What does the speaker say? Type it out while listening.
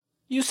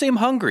You seem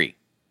hungry.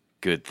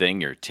 Good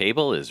thing your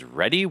table is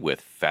ready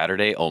with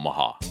Saturday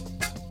Omaha.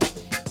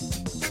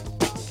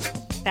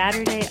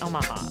 Saturday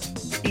Omaha.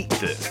 Eat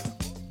this.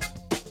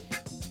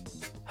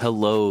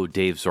 Hello,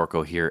 Dave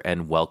Zorko here,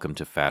 and welcome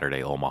to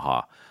Saturday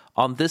Omaha.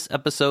 On this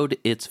episode,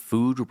 it's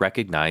Food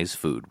Recognize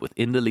Food with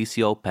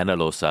Indalecio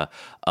Penalosa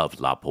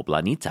of La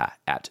Poblanita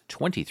at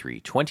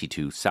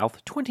 2322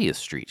 South 20th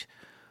Street.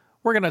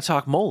 We're going to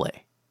talk mole,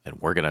 and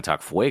we're going to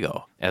talk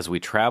fuego as we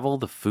travel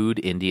the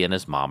food Indy and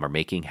his mom are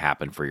making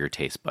happen for your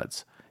taste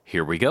buds.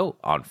 Here we go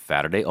on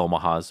Saturday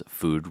Omaha's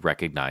Food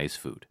Recognize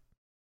Food.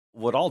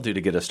 What I'll do to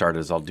get us started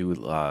is I'll do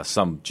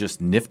some just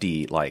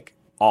nifty,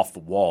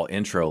 off-the-wall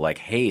intro, like,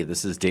 hey,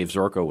 this is Dave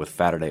Zorko with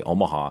Saturday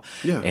Omaha,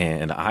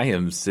 and I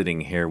am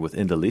sitting here with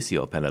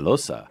Indalecio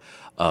Penalosa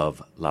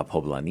of La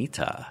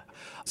Poblanita.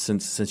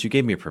 Since you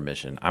gave me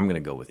permission, I'm going to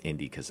go with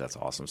Indy because that's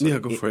awesome. So,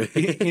 go for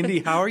it.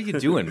 Indy, how are you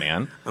doing,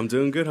 man? I'm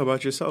doing good. How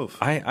about yourself?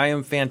 I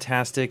am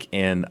fantastic,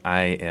 and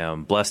I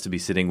am blessed to be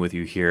sitting with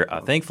you here,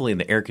 thankfully in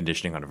the air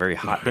conditioning on a very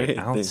hot day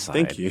outside.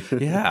 Thank you.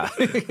 Yeah.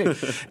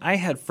 I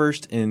had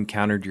first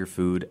encountered your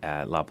food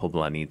at La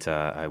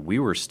Poblanita. We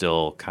were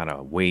still kind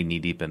of way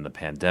knee-deep in the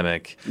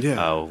pandemic.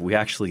 Yeah. We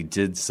actually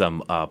did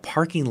some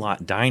parking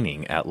lot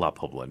dining at La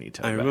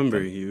Poblanita. I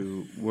remember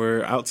you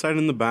were outside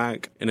in the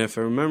back, and if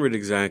I remembered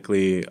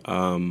exactly,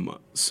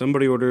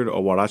 somebody ordered a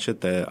huarache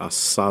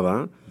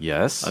asada.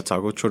 Yes. A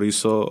taco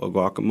chorizo, a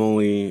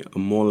guacamole, a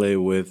mole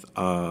with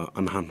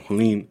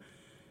anjanjolín.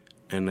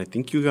 And I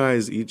think you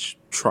guys each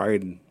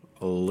tried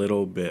a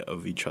little bit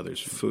of each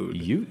other's food.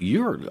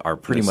 You are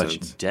pretty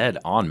much dead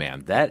on,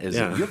 man. That is,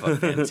 you have a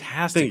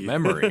fantastic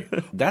memory.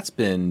 That's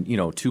been,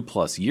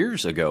 2+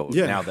 years ago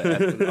now,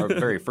 that our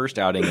very first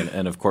outing,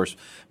 and of course,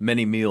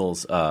 many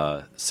meals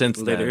since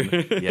Later.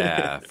 then.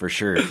 Yeah, for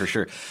sure.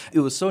 It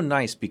was so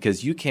nice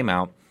because you came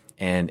out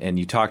and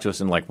you talked to us,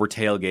 and we're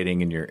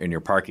tailgating in your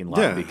parking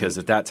lot because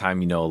at that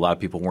time, a lot of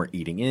people weren't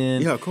eating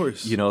in. Yeah, of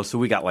course. So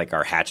we got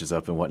our hatches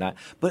up and whatnot.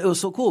 But it was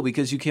so cool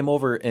because you came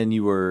over and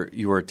you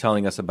were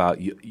telling us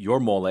about your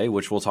mole,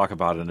 which we'll talk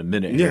about in a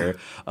minute here,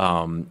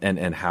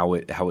 and how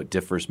it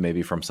differs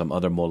maybe from some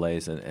other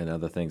moles and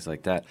other things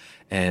like that.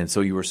 And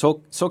so you were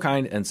so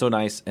kind and so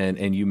nice,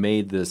 and you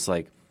made this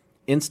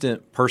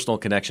instant personal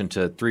connection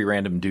to 3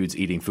 random dudes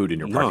eating food in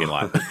your parking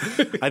lot.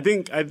 I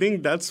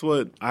think that's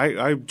what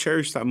I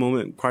cherish that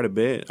moment quite a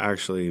bit,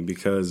 actually,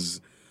 because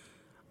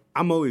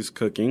I'm always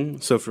cooking.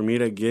 So for me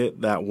to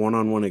get that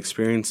one-on-one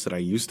experience that I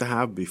used to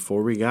have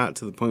before we got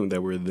to the point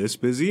that we're this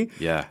busy,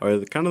 are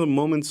kind of the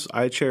moments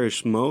I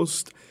cherish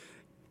most.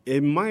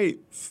 It might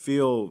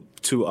feel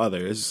to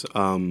others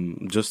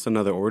just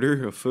another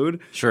order of food.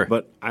 Sure.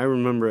 But I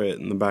remember it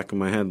in the back of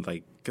my head,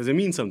 because it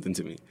means something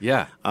to me.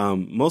 Yeah.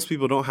 Most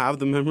people don't have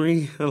the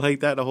memory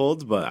like that to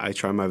hold, but I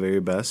try my very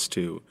best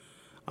to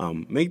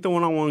make the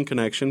one-on-one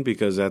connection,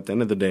 because at the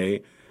end of the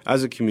day,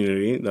 as a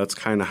community, that's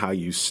kind of how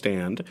you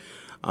stand.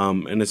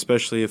 And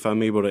especially if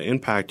I'm able to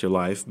impact your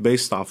life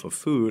based off of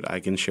food,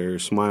 I can share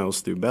smiles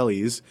through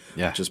bellies,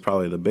 which is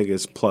probably the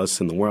biggest plus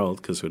in the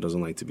world, because who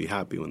doesn't like to be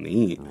happy when they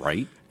eat?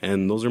 Right.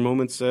 And those are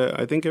moments that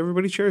I think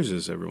everybody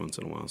cherishes every once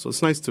in a while. So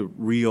it's nice to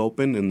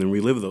reopen and then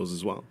relive those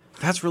as well.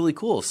 That's really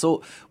cool.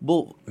 So,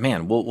 we'll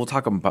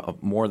talk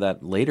about more of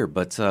that later.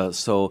 But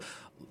so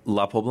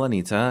La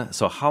Poblanita,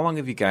 so how long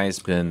have you guys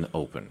been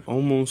open?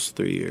 Almost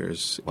 3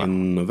 years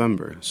in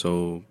November.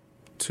 So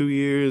 2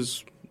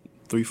 years,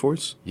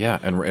 3/4. Yeah,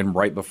 and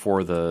right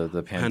before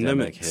the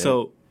pandemic hit.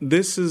 So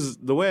this is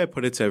the way I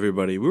put it to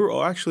everybody. We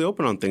were actually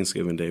open on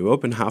Thanksgiving Day. We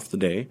opened half the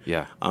day.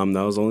 Yeah. That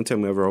was the only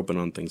time we ever opened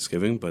on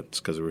Thanksgiving, but it's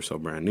because we were so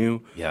brand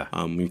new. Yeah.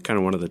 We kind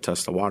of wanted to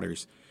test the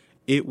waters.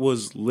 It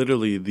was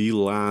literally the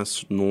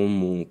last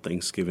normal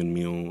Thanksgiving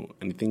meal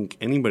I think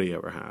anybody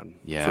ever had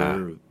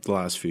for the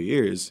last few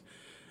years.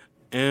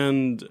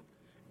 And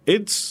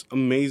it's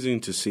amazing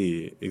to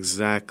see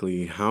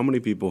exactly how many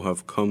people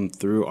have come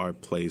through our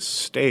place,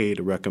 stayed,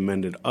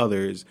 recommended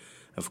others,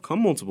 have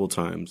come multiple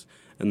times,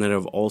 and that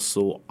have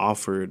also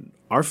offered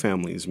our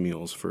families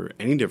meals for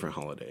any different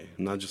holiday,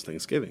 not just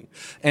Thanksgiving.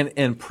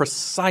 And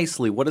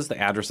precisely, what is the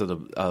address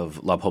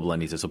of La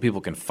Poblanita so people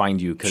can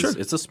find you? Because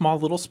it's a small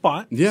little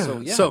spot.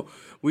 Yeah. So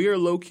we are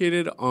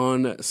located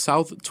on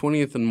South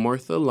 20th and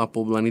Martha. La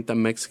Poblanita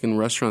Mexican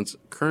Restaurant's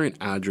current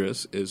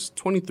address is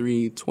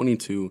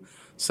 2322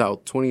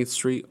 South 20th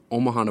Street,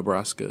 Omaha,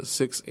 Nebraska,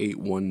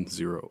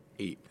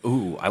 68108.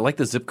 Ooh, I like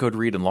the zip code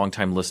read, and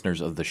longtime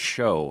listeners of the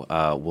show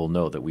will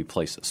know that we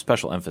place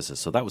special emphasis.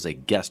 So that was a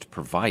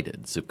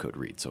guest-provided zip code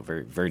read. So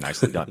very, very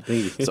nicely done.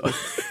 Thank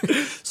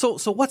you.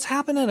 So what's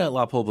happening at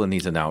La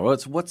Poblanita now?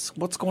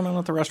 What's going on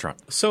at the restaurant?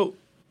 So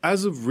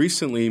as of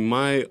recently,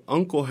 my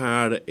uncle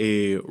had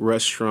a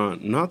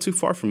restaurant not too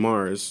far from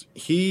ours.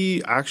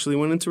 He actually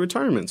went into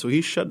retirement, so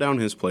he shut down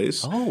his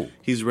place. Oh.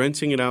 He's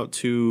renting it out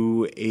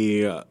to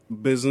a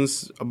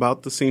business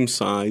about the same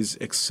size,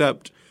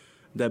 except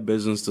that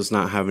business does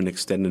not have an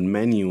extended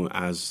menu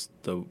as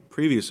the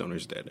previous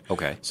owners did.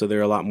 Okay. So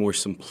they're a lot more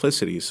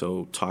simplicity.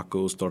 So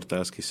tacos,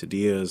 tortas,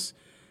 quesadillas,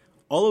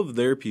 all of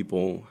their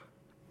people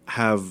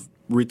have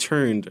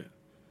returned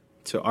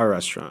to our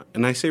restaurant.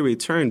 And I say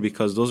return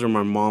because those are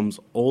my mom's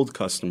old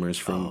customers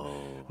from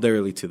the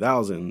early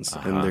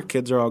 2000s. And their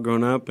kids are all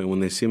grown up. And when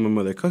they see my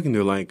mother cooking,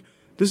 they're like,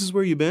 this is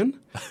where you've been?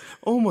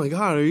 Oh, my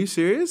God, are you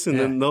serious? And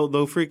then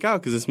they'll freak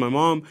out because it's my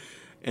mom.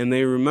 And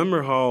they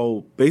remember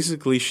how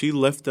basically she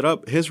lifted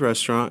up his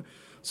restaurant.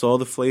 So all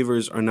the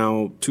flavors are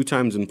now 2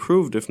 times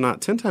improved, if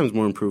not 10 times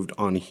more improved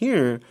on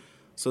here.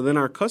 So then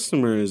our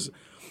customers,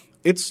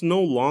 it's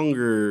no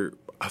longer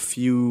a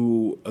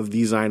few of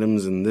these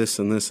items and this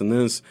and this and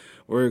this.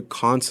 We're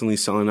constantly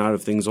selling out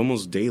of things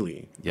almost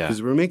daily. Yeah.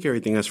 Because we make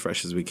everything as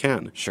fresh as we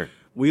can. Sure.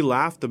 We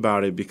laughed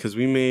about it because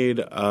we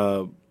made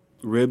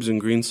ribs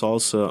and green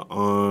salsa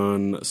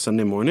on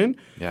Sunday morning.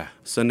 Yeah.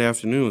 Sunday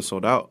afternoon was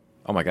sold out.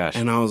 Oh, my gosh.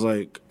 And I was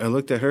like, I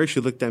looked at her, she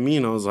looked at me,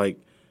 and I was like,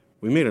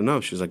 we made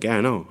enough. She was like, yeah,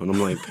 I know. And I'm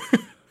like,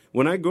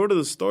 when I go to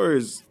the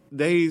stores,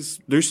 there's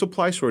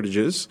supply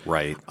shortages.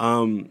 Right.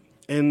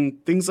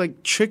 And things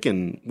like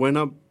chicken went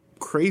up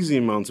crazy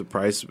amounts of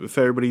price. If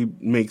everybody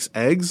makes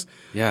eggs,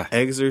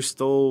 eggs are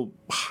still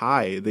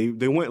high.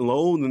 They went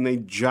low, and then they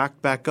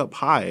jacked back up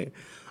high.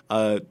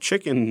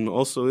 Chicken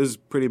also is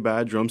pretty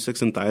bad.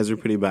 Drumsticks and thighs are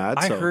pretty bad.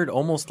 I heard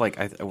almost like,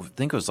 I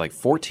think it was like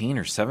 14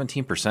 or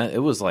 17%. It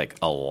was like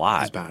a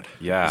lot. It's bad.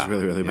 Yeah. It's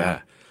really, really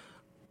bad.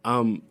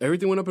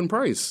 Everything went up in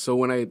price. So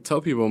when I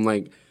tell people, I'm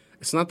like,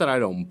 it's not that I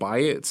don't buy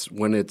it. It's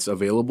when it's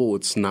available,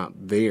 it's not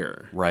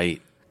there.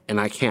 Right. And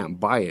I can't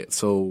buy it.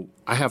 So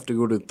I have to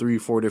go to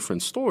 3-4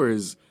 different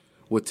stores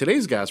with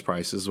today's gas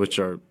prices, which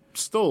are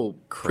still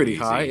pretty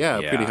high. Yeah,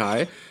 pretty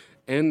high.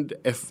 And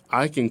if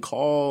I can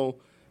call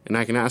and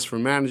I can ask for a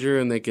manager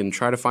and they can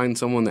try to find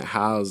someone that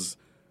has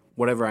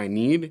whatever I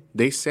need,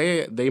 they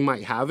say they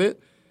might have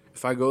it.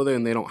 If I go there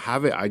and they don't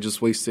have it, I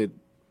just wasted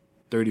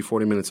 30,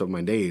 40 minutes of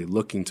my day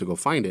looking to go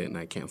find it, and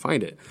I can't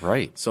find it.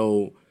 Right.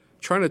 So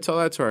trying to tell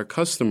that to our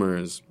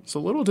customers, it's a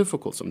little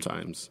difficult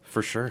sometimes.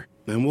 For sure.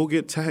 And we'll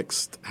get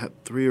text at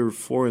 3 or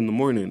 4 in the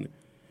morning.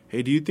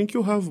 Hey, do you think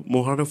you'll have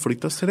mojarra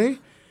fritas today?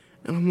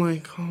 And I'm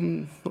like,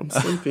 I'm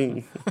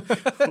sleeping.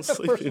 I'm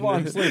sleeping. First of all,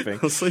 I'm sleeping.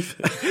 I'm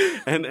sleeping.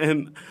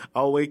 And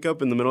I'll wake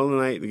up in the middle of the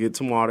night to get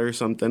some water or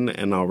something,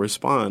 and I'll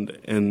respond.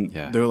 And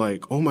they're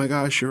like, oh, my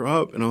gosh, you're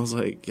up. And I was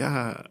like,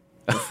 yeah,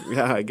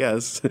 I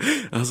guess.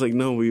 I was like,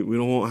 no, we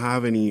don't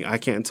have any. I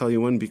can't tell you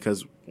when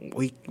because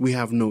we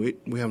have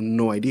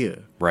no idea.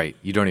 Right.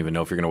 You don't even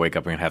know if you're going to wake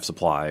up and have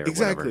supply or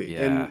exactly. whatever.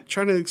 Yeah. And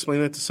trying to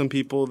explain that to some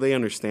people, they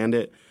understand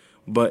it.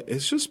 But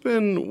it's just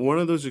been one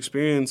of those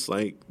experiences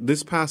like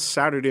this past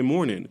Saturday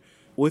morning.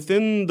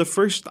 Within the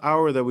first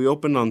hour that we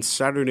opened on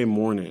Saturday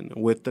morning,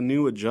 with the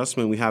new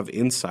adjustment we have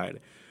inside,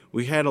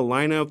 we had a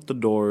line out the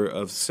door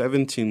of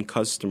 17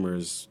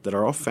 customers that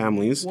are all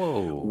families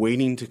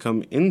waiting to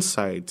come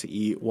inside to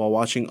eat while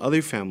watching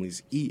other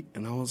families eat.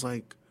 And I was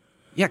like...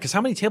 Yeah, because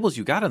how many tables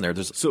you got in there?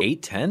 There's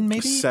 8, 10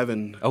 maybe?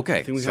 7. Okay,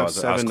 I think we so have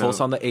 7 I was close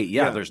now. on the 8.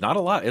 Yeah, there's not a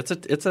lot. It's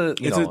a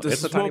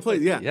small tiny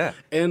place. Yeah.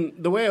 And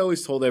the way I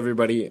always told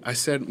everybody, I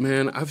said,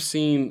 man, I've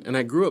seen, and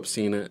I grew up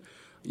seeing it,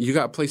 you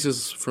got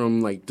places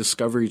from like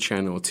Discovery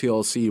Channel,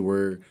 TLC,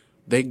 where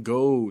they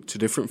go to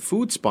different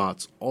food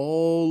spots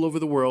all over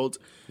the world.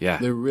 Yeah.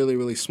 They're really,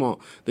 really small.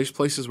 There's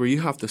places where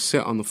you have to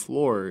sit on the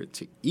floor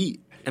to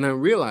eat. And I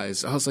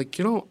realized, I was like,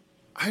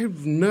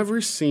 I've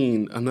never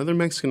seen another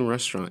Mexican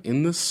restaurant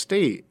in the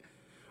state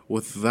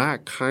with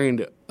that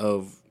kind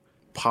of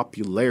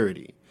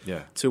popularity.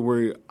 Yeah. To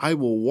where I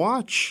will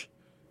watch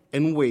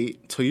and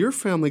wait till your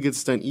family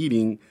gets done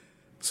eating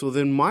so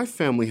then my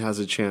family has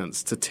a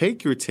chance to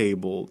take your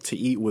table to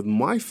eat with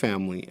my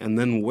family and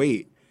then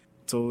wait.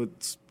 So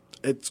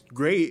it's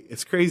great.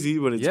 It's crazy,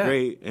 but it's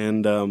great.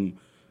 And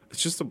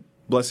it's just a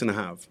blessing to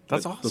have.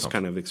 That's awesome. Those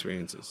kind of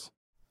experiences.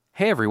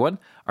 Hey, everyone.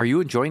 Are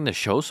you enjoying the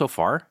show so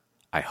far?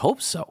 I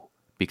hope so,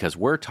 because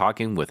we're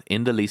talking with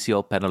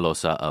Indalecio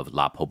Penalosa of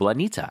La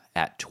Poblanita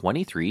at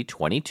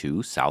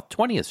 2322 South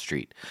 20th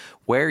Street,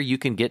 where you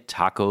can get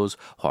tacos,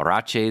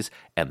 huaraches,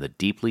 and the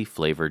deeply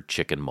flavored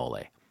chicken mole.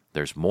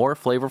 There's more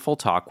flavorful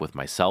talk with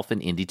myself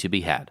and Indy to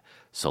be had,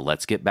 so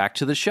let's get back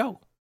to the show.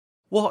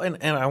 Well,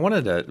 and I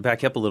wanted to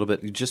back up a little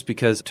bit just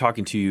because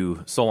talking to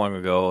you so long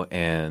ago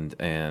and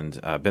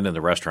been in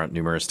the restaurant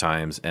numerous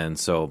times, and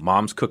so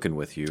Mom's cooking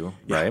with you,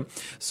 right?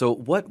 So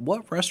what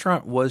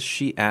restaurant was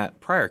she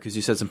at prior? Because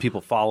you said some people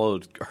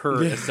followed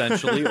her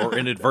essentially or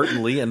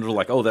inadvertently and were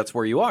like, oh, that's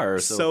where you are.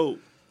 So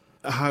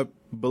I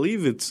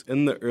believe it's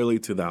in the early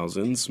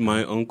 2000s.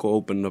 My uncle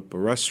opened up a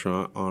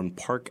restaurant on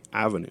Park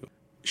Avenue.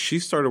 She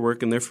started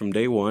working there from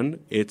day one.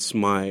 It's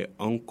my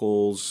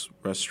uncle's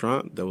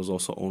restaurant that was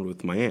also owned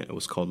with my aunt. It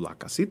was called La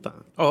Casita.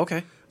 Oh,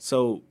 okay.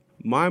 So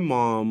my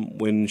mom,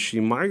 when she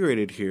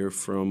migrated here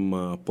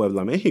from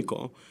Puebla,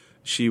 Mexico,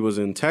 she was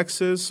in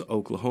Texas,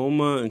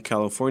 Oklahoma, and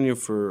California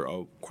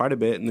for quite a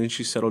bit, and then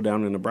she settled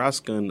down in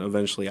Nebraska, and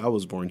eventually I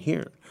was born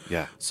here.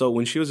 Yeah. So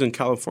when she was in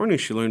California,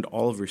 she learned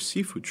all of her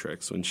seafood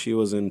tricks. When she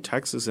was in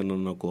Texas and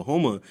in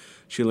Oklahoma,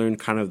 she learned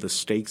kind of the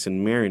steaks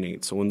and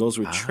marinades. So when those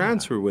would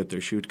transfer with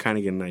her, she would kind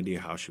of get an idea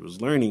how she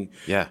was learning.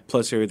 Yeah.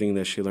 Plus everything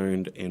that she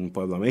learned in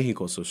Puebla,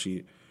 Mexico. So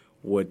she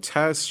would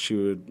test. She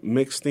would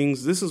mix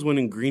things. This is when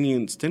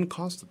ingredients didn't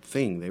cost a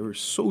thing. They were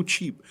so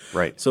cheap.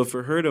 Right. So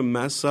for her to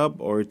mess up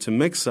or to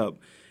mix up,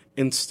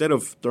 instead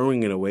of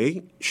throwing it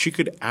away, she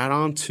could add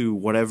on to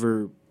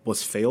whatever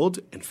was failed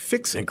and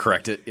fix it. And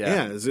correct it.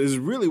 Yeah, it's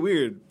really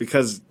weird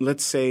because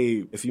let's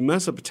say if you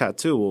mess up a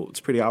tattoo, well, it's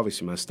pretty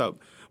obvious you messed up.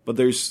 But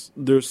there's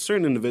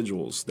certain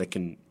individuals that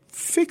can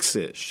fix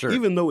it, Sure.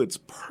 even though it's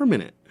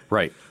permanent.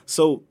 Right.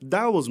 So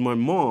that was my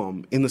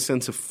mom in the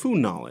sense of food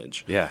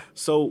knowledge. Yeah.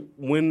 So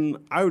when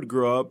I would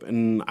grow up,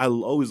 and I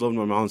always loved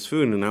my mom's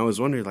food, and I always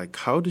wondered, like,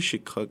 how does she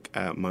cook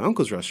at my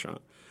uncle's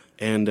restaurant?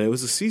 And it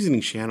was a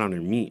seasoning she had on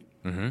her meat.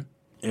 Mm-hmm.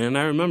 And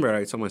I remember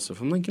I told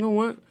myself, I'm like, you know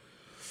what?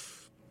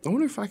 I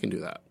wonder if I can do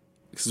that.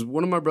 Because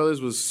one of my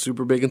brothers was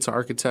super big into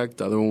architect.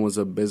 The other one was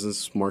a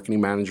business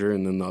marketing manager.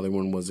 And then the other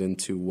one was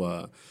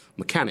into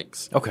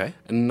mechanics. Okay.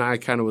 And I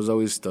kind of was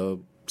always the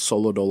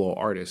solo dolo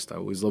artist. I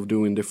always loved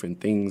doing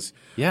different things.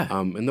 Yeah.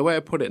 And the way I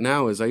put it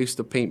now is I used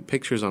to paint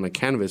pictures on a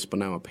canvas, but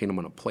now I paint them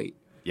on a plate.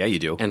 Yeah, you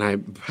do. And I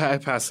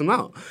pass them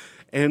out.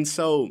 And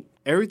so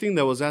everything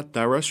that was at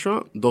that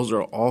restaurant, those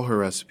are all her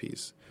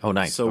recipes. Oh,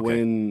 nice. So Okay.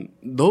 when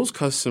those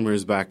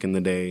customers back in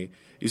the day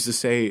used to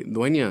say,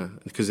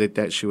 Dueña, because they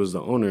thought she was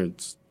the owner,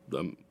 it's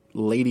the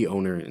lady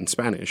owner in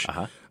Spanish.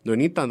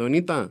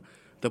 Dueñita,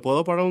 ¿te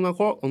puedo parar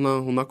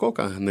una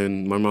coca? And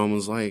then my mom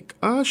was like,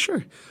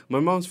 sure. My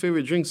mom's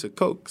favorite drink's a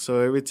Coke. So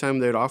every time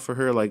they'd offer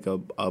her like a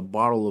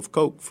bottle of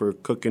Coke for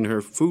cooking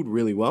her food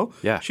really well,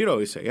 Yeah. she'd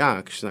always say,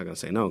 yeah, 'cause she's not going to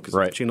say no because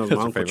Right. she knows That's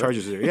my her uncle favorite.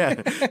 charges her.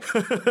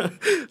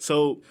 Yeah.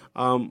 So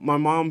my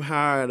mom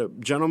had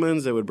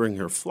gentlemen that would bring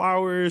her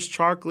flowers,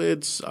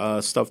 chocolates,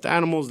 stuffed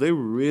animals. They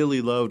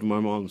really loved my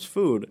mom's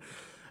food.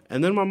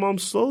 And then my mom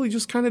slowly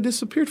just kind of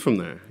disappeared from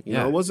there. You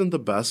know, it wasn't the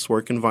best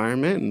work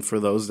environment. And for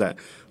those that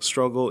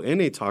struggle in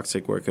a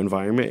toxic work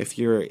environment, if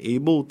you're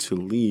able to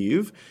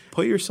leave,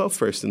 put yourself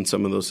first in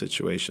some of those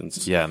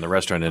situations. Yeah, and the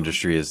restaurant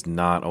industry is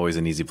not always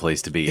an easy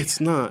place to be. It's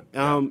not.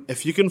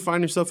 If you can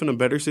find yourself in a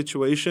better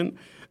situation,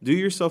 do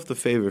yourself the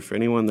favor. For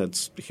anyone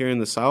that's hearing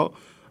this out,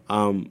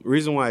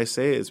 reason why I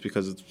say it is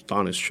because it's the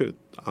honest truth.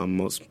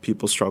 Most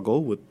people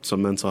struggle with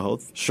some mental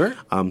health. Sure.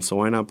 So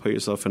why not put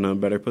yourself in a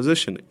better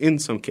position in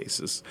some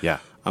cases? Yeah.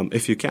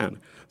 If you can.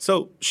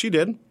 So she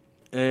did.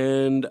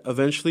 And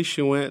eventually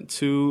she went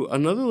to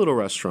another little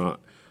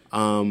restaurant.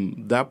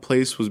 That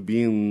place was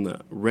being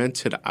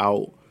rented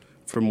out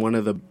from one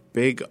of the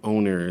big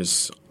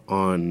owners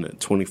on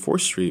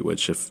 24th Street,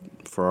 which if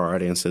for our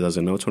audience that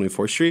doesn't know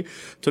 24th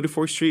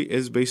Street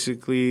is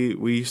basically,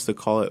 we used to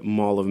call it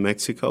Mall of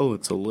Mexico.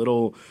 It's a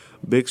little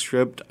big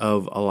strip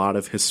of a lot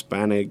of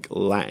Hispanic,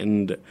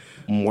 Latin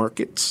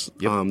markets.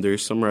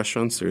 There's some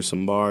restaurants, there's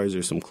some bars,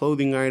 there's some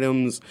clothing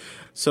items.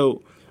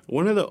 So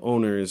one of the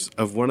owners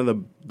of one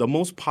of the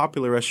most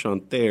popular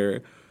restaurant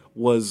there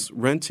was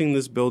renting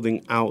this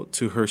building out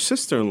to her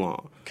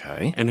sister-in-law.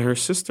 Okay. And her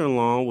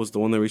sister-in-law was the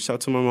one that reached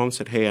out to my mom and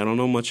said, hey, I don't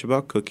know much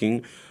about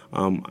cooking.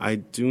 I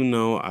do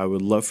know I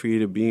would love for you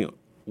to be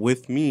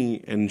with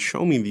me and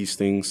show me these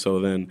things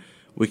so then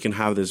we can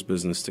have this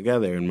business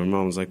together. And my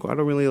mom was like, well, I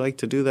don't really like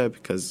to do that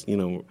because, you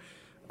know,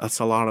 that's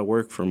a lot of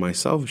work for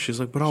myself. She's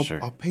like, but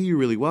I'll pay you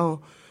really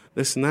well,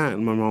 this and that.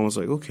 And my mom was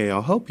like, okay,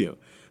 I'll help you.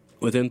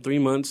 Within 3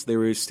 months, they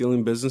were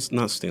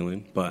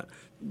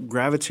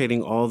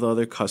gravitating all the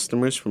other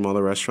customers from all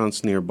the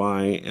restaurants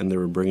nearby, and they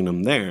were bringing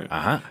them there.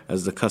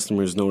 As the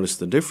customers noticed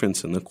the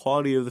difference in the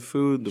quality of the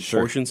food, the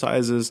portion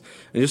sizes,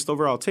 and just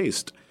overall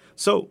taste.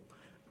 So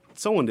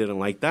someone didn't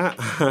like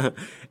that,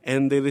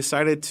 and they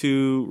decided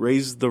to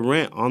raise the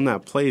rent on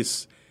that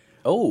place.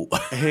 Oh.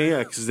 Yeah,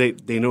 because they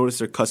noticed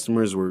their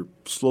customers were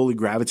slowly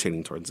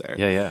gravitating towards there.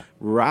 Yeah.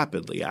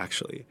 Rapidly,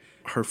 actually.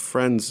 Her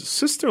friend's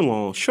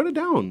sister-in-law shut it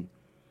down.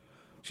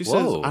 She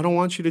says, I don't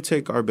want you to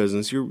take our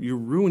business. You're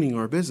ruining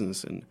our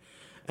business. And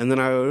then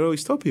I would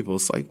always tell people,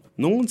 it's like,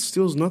 no one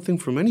steals nothing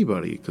from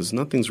anybody because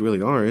nothing's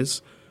really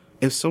ours.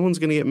 If someone's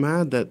going to get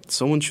mad that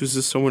someone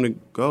chooses somewhere to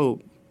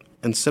go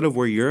instead of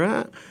where you're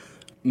at,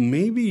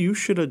 maybe you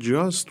should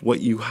adjust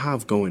what you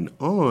have going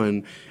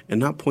on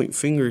and not point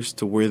fingers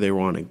to where they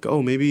want to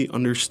go. Maybe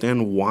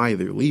understand why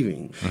they're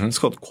leaving. It's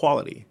called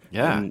quality.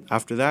 Yeah. And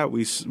after that,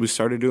 we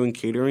started doing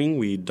catering.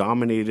 We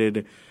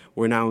dominated.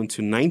 We're now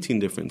into 19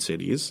 different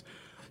cities.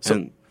 So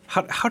and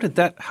how did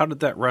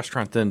that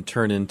restaurant then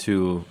turn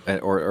into,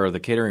 or the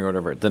catering or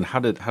whatever? Then how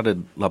did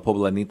La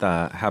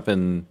Poblanita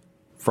happen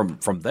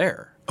from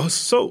there?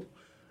 So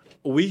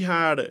we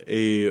had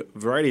a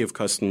variety of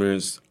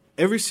customers.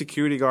 Every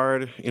security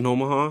guard in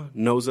Omaha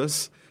knows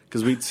us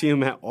because we'd see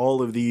them at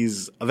all of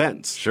these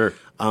events. Sure.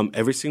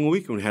 Every single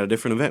weekend we had a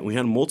different event. We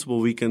had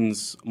multiple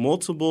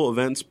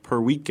events per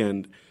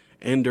weekend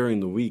and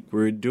during the week. We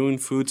were doing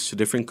foods to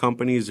different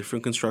companies,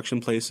 different construction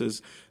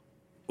places.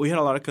 We had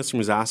a lot of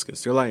customers ask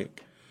us. They're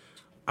like,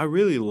 I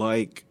really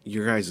like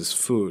your guys'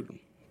 food,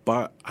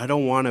 but I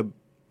don't want to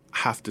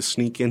have to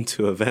sneak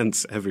into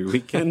events every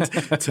weekend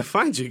to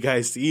find you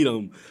guys to eat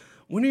them.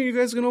 When are you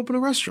guys going to open a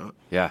restaurant?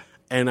 Yeah.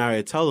 And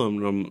I tell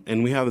them,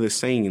 and we have this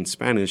saying in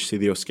Spanish, si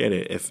Dios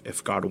quiere,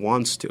 if God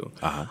wants to.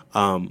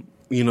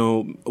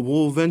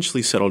 we'll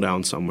eventually settle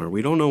down somewhere.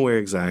 We don't know where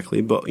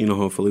exactly, but,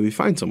 hopefully we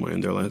find somewhere.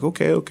 And they're like,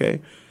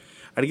 okay.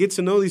 I get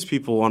to know these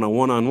people on a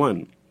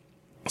one-on-one.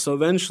 So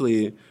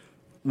eventually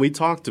we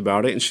talked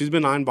about it, and she's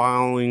been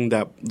eyeballing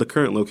the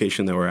current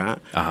location that we're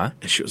at. Uh-huh.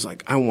 And she was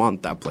like, I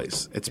want that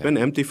place. It's been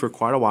empty for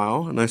quite a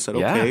while. And I said,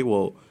 okay,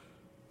 well,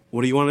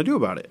 what do you want to do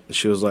about it? And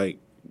she was like,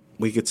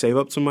 we could save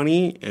up some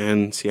money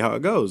and see how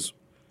it goes.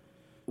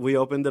 We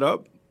opened it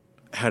up,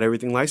 had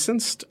everything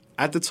licensed.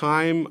 At the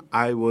time,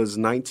 I was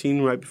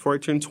 19, right before I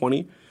turned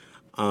 20.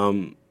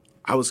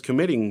 I was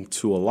committing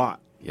to a lot.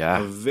 Yeah.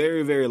 A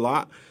very, very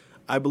lot.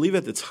 I believe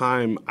at the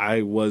time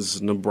I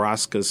was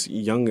Nebraska's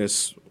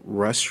youngest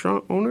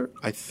restaurant owner,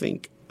 I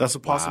think. That's a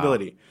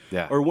possibility. Wow.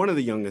 Yeah. Or one of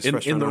the youngest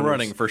restaurant in the owners.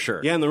 running, for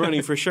sure. Yeah, in the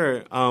running, for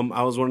sure.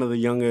 I was one of the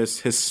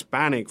youngest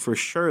Hispanic, for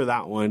sure,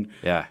 that one.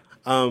 Yeah.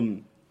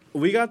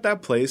 We got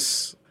that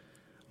place.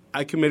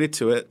 I committed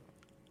to it.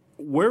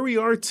 Where we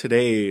are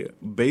today,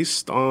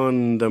 based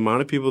on the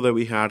amount of people that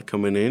we had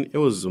coming in, it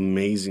was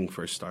amazing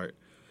first start.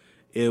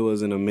 It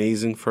was an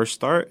amazing first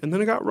start, and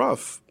then it got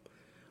rough.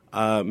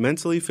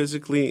 Mentally,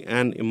 physically,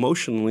 and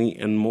emotionally,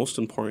 and most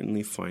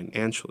importantly,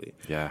 financially.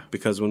 Yeah.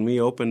 Because when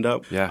we opened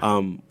up,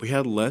 we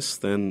had less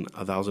than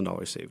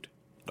 $1,000 saved.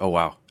 Oh,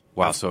 wow.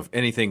 Wow. So if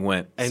anything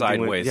went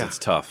sideways, it's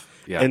tough.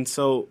 Yeah. And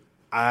so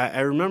I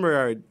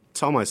remember I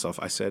tell myself,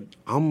 I said,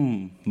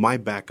 I'm my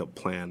backup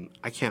plan.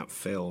 I can't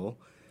fail.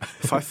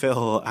 If I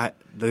fail, I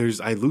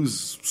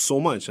lose so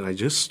much, and I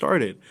just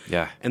started.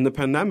 Yeah. And the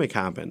pandemic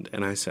happened,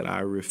 and I said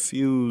I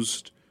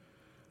refused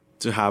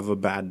to have a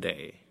bad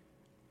day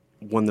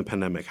when the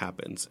pandemic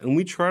happens. And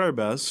we tried our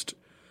best.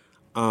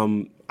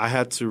 I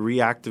had to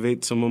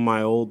reactivate some of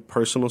my old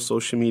personal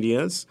social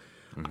medias.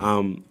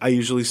 Mm-hmm. I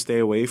usually stay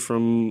away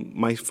from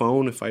my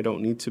phone if I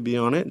don't need to be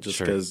on it, just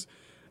because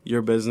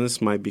your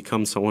business might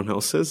become someone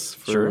else's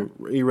for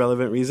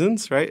irrelevant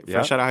reasons, right? Yeah.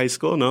 Fresh out of high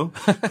school, no?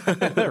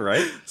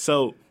 Right.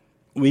 So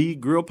we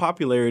grew a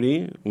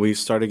popularity. We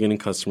started getting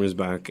customers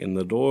back in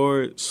the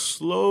door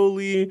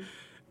slowly,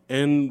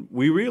 and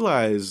we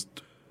realized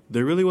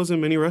there really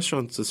wasn't many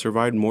restaurants that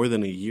survived more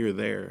than a year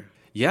there.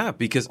 Yeah,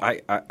 because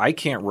I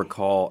can't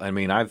recall. I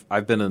mean,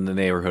 I've been in the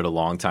neighborhood a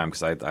long time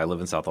because I live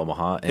in South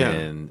Omaha,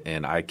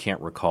 and I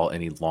can't recall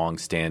any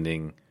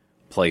long-standing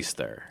place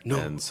there. No.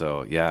 And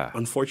so, yeah.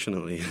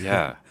 Unfortunately.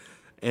 Yeah.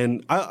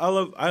 And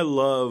I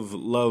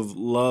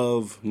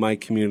love my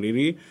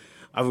community.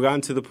 I've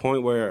gotten to the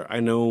point where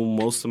I know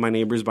most of my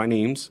neighbors by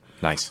names.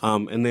 Nice.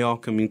 And they all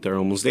come eat there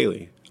almost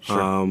daily.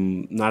 Sure.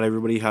 Not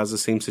everybody has the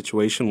same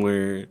situation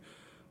where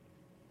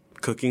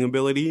cooking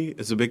ability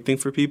is a big thing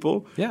for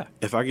people. Yeah.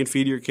 If I can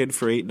feed your kid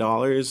for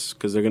 $8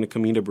 because they're going to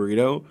come eat a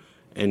burrito,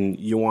 and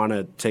you want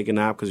to take a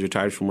nap because you're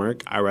tired from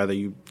work, I'd rather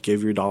you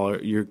give your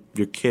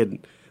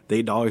kid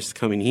the $8 to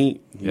come and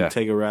eat. You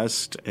take a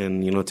rest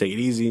and, take it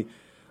easy.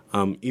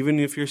 Even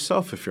if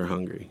you're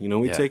hungry.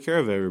 We take care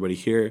of everybody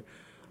here,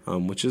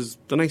 which is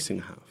the nice thing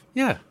to have.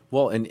 Yeah.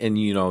 Well, and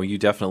you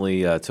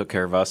definitely took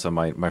care of us on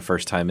my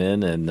first time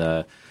in,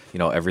 and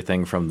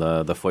everything from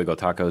the fuego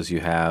tacos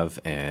you have,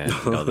 and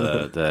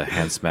the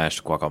hand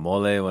smashed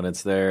guacamole when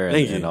it's there,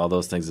 and all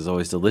those things is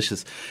always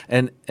delicious.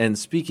 And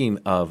speaking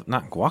of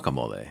not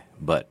guacamole,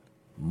 but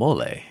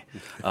mole,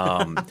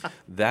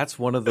 that's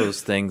one of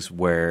those things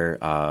where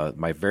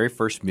my very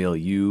first meal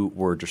you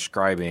were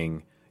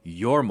describing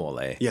your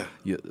mole,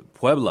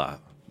 Puebla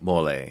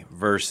mole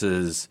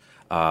versus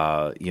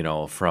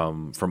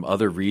from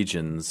other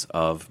regions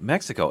of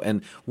Mexico.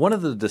 And one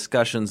of the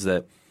discussions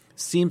that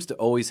seems to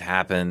always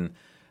happen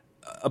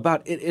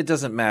about it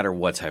doesn't matter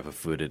what type of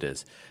food it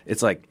is.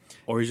 It's like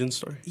origin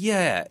story.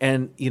 Yeah.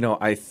 And,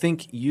 I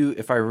think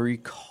if I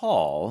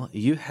recall,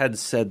 you had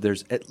said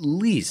there's at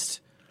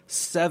least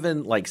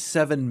seven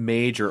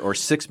major or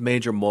six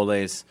major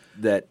moles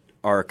that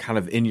are kind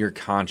of in your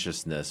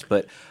consciousness.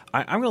 But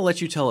I'm going to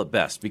let you tell it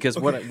best, because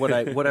what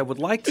I would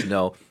like to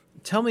know,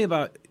 tell me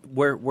about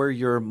where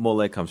your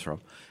mole comes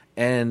from.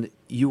 And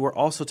you were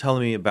also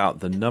telling me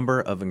about the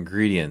number of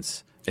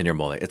ingredients in your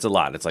mole. It's a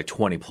lot. It's like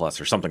 20 plus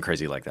or something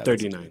crazy like that.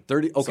 39.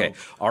 30. Okay.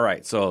 So, all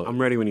right. So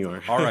I'm ready when you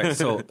are. All right.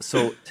 So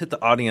hit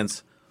the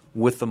audience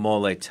with the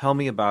mole. Tell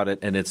me about it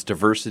and its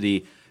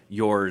diversity,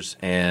 yours,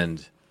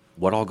 and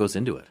what all goes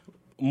into it.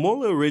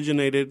 Mole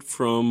originated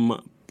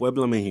from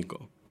Puebla,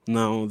 Mexico.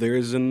 Now, there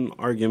is an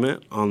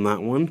argument on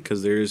that one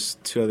because there's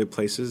two other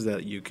places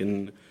that you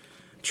can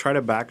try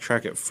to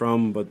backtrack it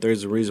from, but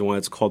there's a reason why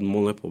it's called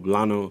mole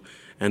poblano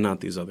and not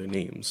these other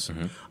names.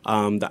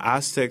 Mm-hmm. The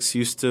Aztecs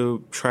used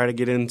to try to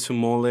get into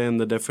mole and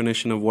the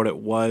definition of what it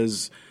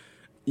was.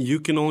 You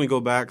can only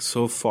go back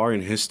so far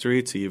in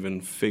history to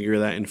even figure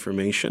that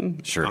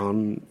information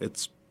on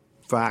its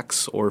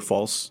facts or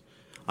false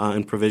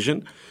in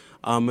provision.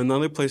 In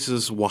other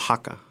places,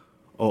 Oaxaca.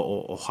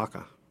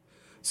 Oaxaca.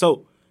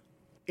 So,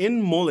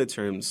 in mole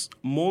terms,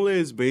 mole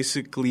is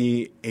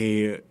basically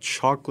a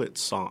chocolate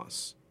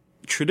sauce.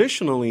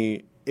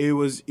 Traditionally, it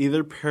was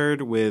either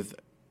paired with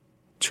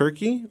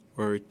turkey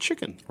or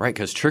chicken. Right,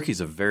 because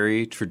turkey's a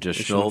very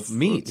traditional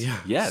meat. Yeah.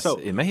 Yes, so,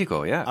 in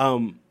Mexico, yeah.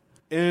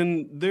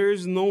 And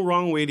there's no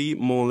wrong way to eat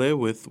mole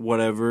with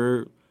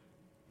whatever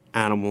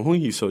animal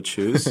you so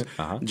choose.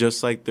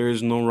 Just like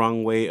there's no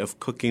wrong way of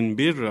cooking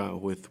birra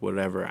with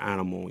whatever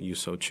animal you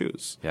so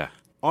choose. Yeah.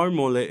 Our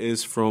mole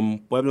is from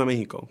Puebla,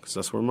 Mexico, because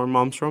that's where my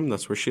mom's from.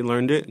 That's where she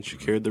learned it, and she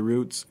carried the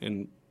roots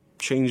and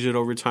changed it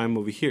over time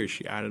over here.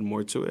 She added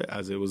more to it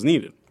as it was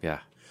needed. Yeah.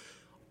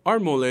 Our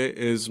mole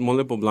is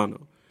mole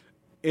poblano.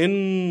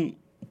 In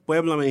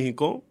Puebla,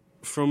 Mexico,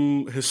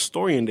 from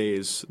historian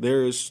days,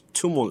 there's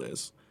two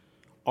moles.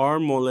 Our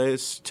mole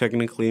is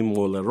technically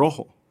mole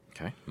rojo.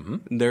 Okay.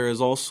 There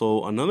is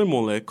also another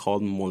mole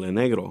called mole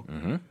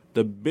negro.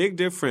 The big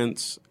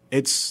difference,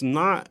 it's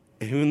not,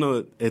 even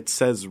though it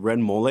says red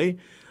mole,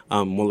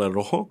 mole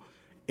rojo,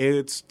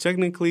 it's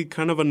technically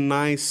kind of a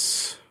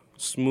nice,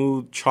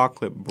 smooth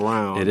chocolate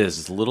brown. It is.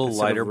 It's a little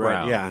instead lighter of red.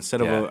 brown. Yeah, instead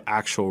of an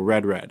actual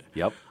red.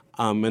 Yep.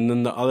 And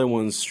then the other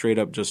one's straight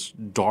up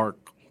just dark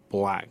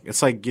black.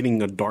 It's like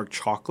getting a dark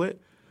chocolate,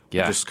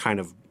 Yeah. just kind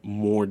of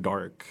more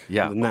dark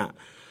Yeah. than that.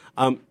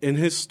 In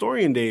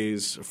historian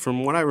days,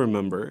 from what I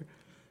remember,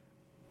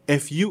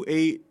 if you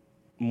ate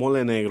mole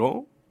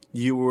negro,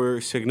 you were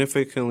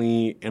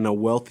significantly in a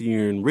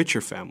wealthier and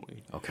richer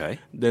family Okay.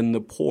 than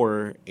the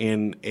poor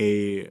in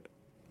a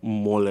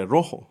mole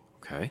rojo.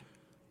 Okay.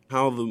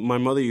 How my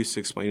mother used to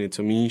explain it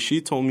to me,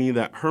 she told me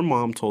that her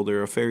mom told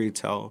her a fairy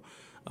tale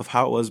of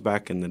how it was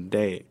back in the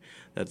day,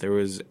 that there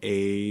was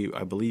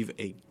I believe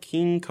a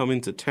king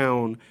coming to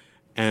town,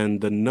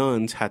 and the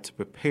nuns had to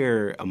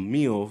prepare a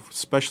meal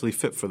specially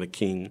fit for the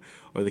king,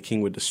 or the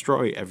king would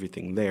destroy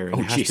everything there. And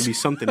it has to be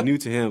something new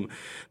to him.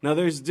 Now,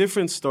 there's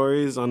different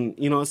stories on,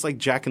 it's like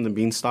Jack and the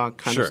Beanstalk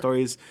kind of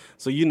stories,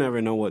 so you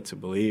never know what to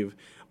believe.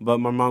 But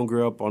my mom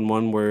grew up on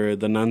one where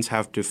the nuns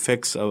have to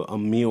fix a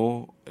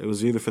meal. It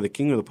was either for the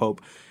king or the pope,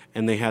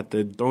 and they had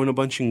to throw in a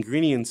bunch of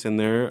ingredients in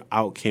there.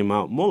 Out came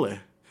out mole.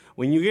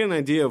 When you get an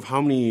idea of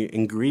how many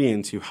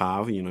ingredients you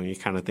have, you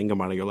kind of think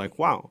about it, you're like,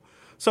 wow.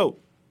 So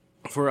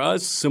for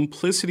us,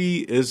 simplicity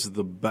is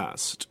the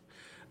best.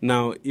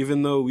 Now,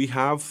 even though we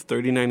have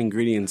 39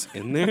 ingredients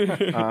in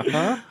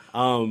there,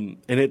 and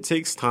it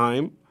takes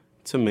time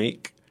to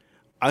make,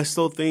 I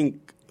still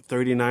think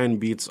 39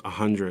 beats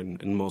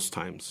 100 in most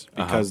times,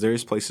 because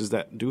there's places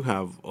that do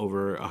have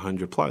over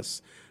 100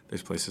 plus.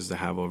 There's places that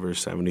have over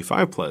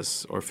 75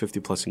 plus or 50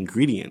 plus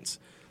ingredients.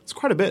 It's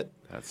quite a bit.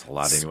 That's a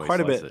lot anyway. Quite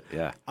a bit.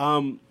 Yeah.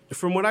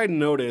 From what I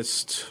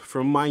noticed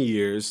from my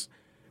years,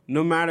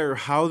 no matter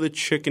how the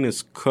chicken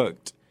is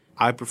cooked,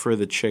 I prefer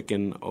the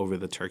chicken over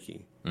the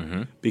turkey.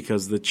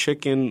 Because the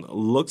chicken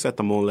looks at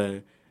the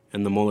mole,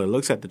 and the mole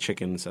looks at the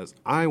chicken and says,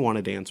 I want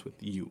to dance with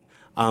you.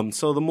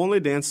 So the mole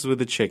dances with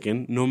the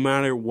chicken, no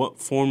matter what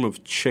form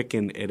of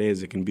chicken it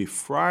is. It can be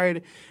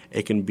fried.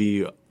 It can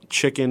be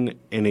chicken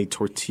in a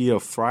tortilla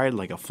fried,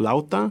 like a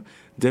flauta,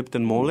 dipped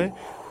in mole. Ooh.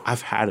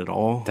 I've had it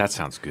all. That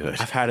sounds good.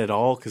 I've had it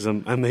all because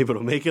I'm able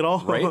to make it all.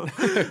 Right.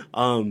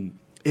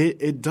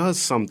 It does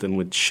something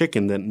with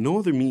chicken that no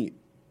other meat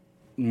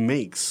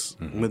makes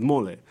with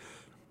mole.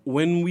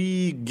 When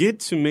we get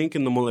to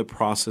making the mole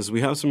process,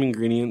 we have some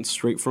ingredients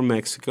straight from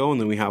Mexico, and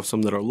then we have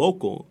some that are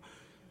local.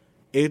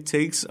 It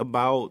takes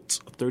about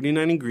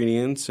 39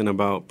 ingredients and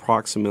about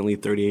approximately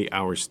 38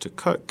 hours to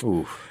cook.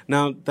 Oof.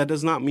 Now, that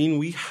does not mean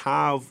we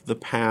have the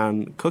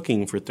pan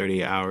cooking for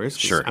 38 hours.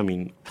 Sure. I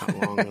mean, how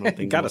long? I don't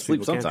think Gotta most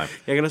sleep people can. sometime.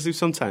 Yeah, gotta sleep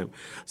sometime.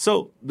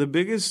 So the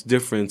biggest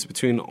difference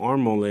between our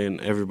mole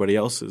and everybody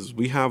else's,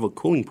 we have a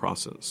cooling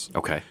process.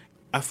 Okay.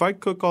 If I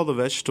cook all the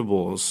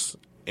vegetables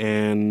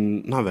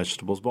and not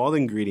vegetables, but all the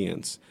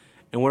ingredients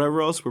and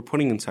whatever else we're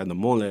putting inside the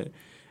mole,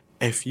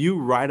 if you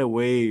right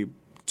away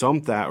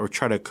dump that or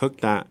try to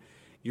cook that,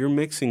 you're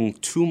mixing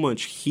too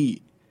much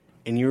heat,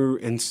 and you're,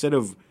 instead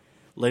of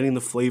letting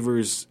the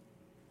flavors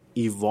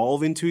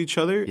evolve into each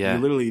other, Yeah.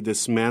 you're literally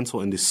dismantle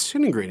and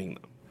disintegrating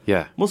them.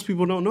 Yeah. Most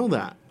people don't know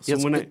that. So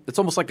Yeah, it's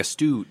almost like a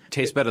stew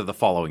tastes better the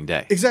following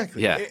day.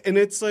 Exactly. Yeah. And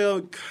it's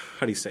like,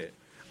 how do you say it?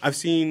 I've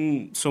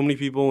seen so many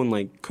people in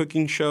like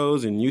cooking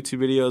shows and YouTube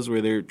videos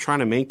where they're trying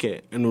to make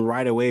it, and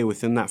right away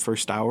within that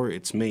first hour,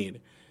 it's made.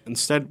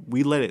 Instead,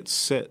 we let it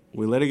sit.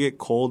 We let it get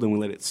cold and we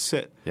let it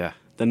sit. Yeah.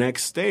 The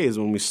next day is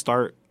when we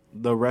start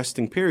the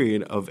resting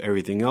period of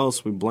everything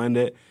else. We blend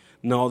it.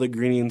 Now all the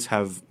ingredients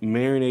have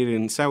marinated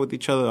and sat with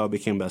each other. They all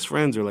became best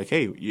friends. They're like,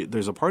 hey,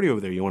 there's a party over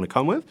there. You want to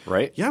come with?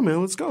 Right. Yeah, man,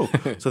 let's go.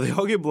 So they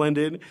all get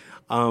blended.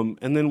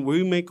 And then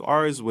we make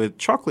ours with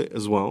chocolate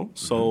as well.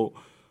 So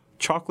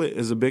chocolate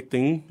is a big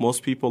thing.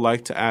 Most people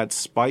like to add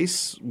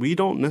spice. We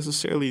don't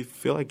necessarily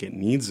feel like it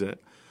needs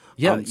it.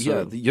 Yeah,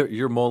 So-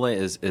 Your mole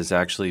is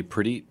actually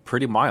pretty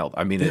mild.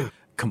 I mean, it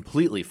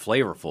completely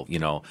flavorful.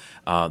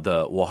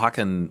 The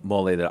Oaxacan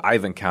mole that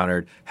I've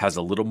encountered has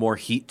a little more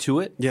heat to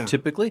it,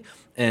 typically.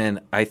 And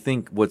I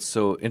think what's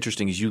so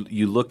interesting is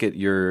you look at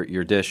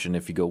your dish, and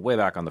if you go way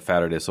back on the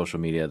Saturday social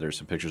media, there's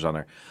some pictures on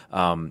there.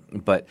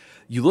 But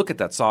you look at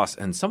that sauce,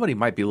 and somebody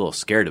might be a little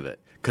scared of it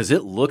because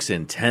it looks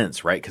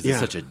intense, right? Because Yeah. it's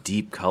such a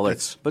deep color.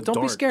 It's But don't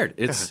be dark. scared.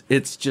 It's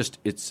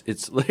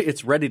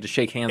ready to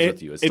shake hands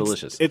with you. It's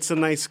delicious. It's a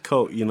nice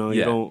coat, you know.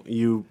 Yeah.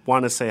 You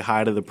want to say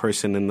hi to the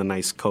person in the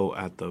nice coat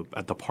at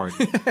the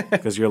party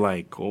because you're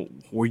like, well,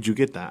 where'd you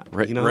get that?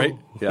 right, You know? right?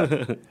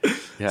 Yeah.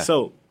 Yeah.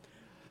 So,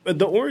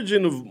 the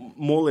origin of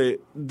mole,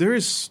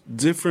 there's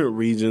different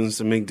regions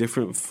that make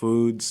different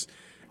foods,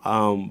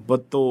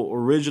 but the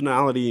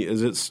originality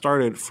is it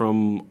started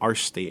from our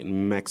state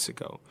in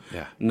Mexico.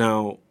 Yeah.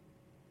 Now,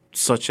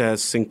 such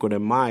as Cinco de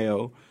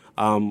Mayo,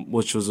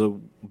 which was a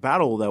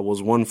battle that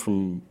was won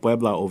from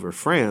Puebla over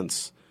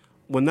France.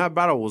 When that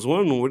battle was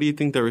won, what do you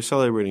think they were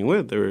celebrating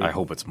with? I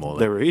hope it's mole.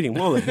 They were eating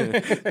mole.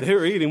 They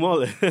were eating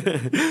mole.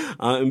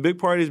 In big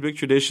parties, big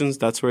traditions,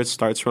 that's where it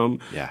starts from.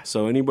 Yeah.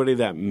 So anybody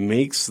that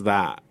makes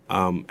that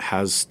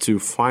has to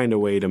find a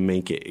way to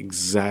make it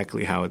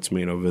exactly how it's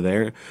made over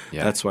there.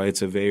 Yeah. That's why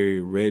it's a very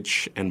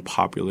rich and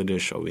popular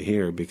dish over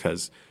here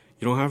because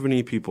you don't have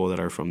any people that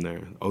are from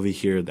there over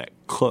here that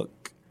cook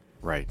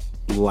Right.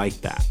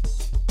 like that.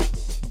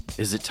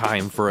 Is it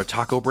time for a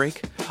taco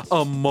break?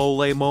 A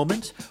mole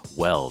moment?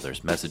 Well,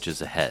 there's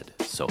messages ahead,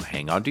 so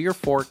hang on to your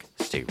fork,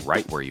 stay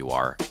right where you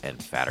are,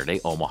 and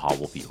Saturday Omaha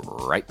will be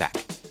right back.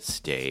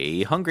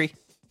 Stay hungry.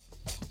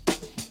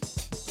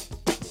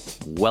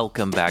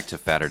 Welcome back to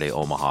Saturday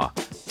Omaha.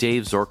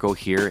 Dave Zorko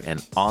here,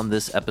 and on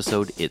this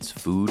episode, it's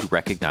Food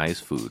Recognize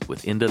Food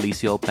with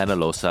Indelicio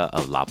Penalosa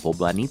of La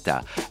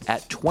Poblanita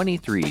at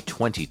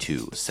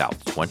 2322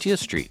 South 20th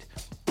Street.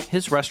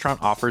 His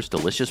restaurant offers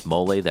delicious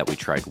mole that we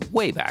tried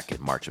way back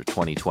in March of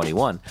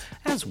 2021,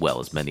 as well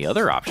as many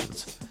other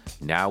options.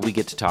 Now we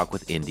get to talk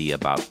with Indy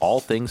about all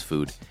things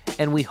food,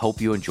 and we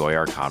hope you enjoy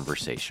our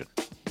conversation.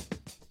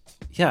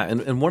 Yeah,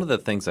 and one of the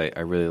things I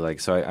really like,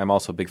 so I'm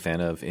also a big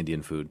fan of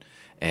Indian food,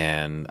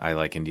 and I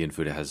like Indian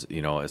food. It has,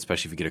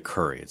 especially if you get a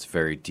curry, it's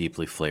very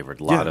deeply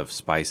flavored, a lot of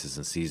spices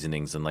and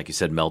seasonings, and like you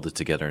said, melded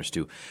together in a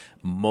stew.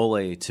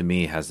 Mole, to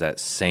me, has that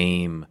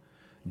same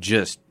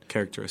just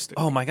Characteristic.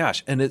 oh my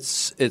gosh, and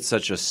it's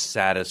such a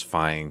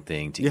satisfying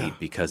thing to Yeah. eat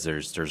because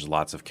there's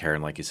lots of care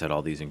and like you said,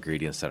 all these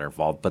ingredients that are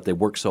involved, but they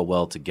work so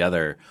well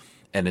together,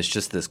 and it's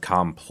just this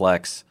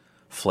complex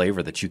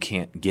flavor that you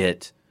can't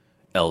get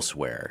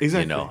elsewhere.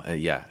 Exactly.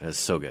 Yeah, it's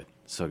so good,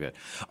 so good.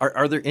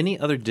 Are there any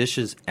other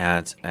dishes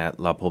at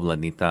La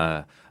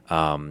Poblanita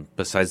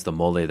besides the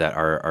mole that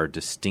are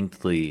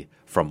distinctly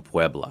from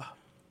Puebla?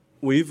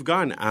 We've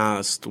gotten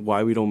asked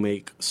why we don't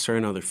make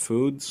certain other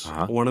foods.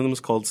 One of them is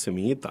called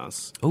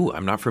semitas. Oh,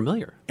 I'm not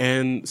familiar.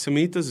 And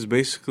semitas is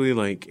basically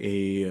like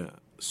a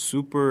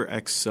super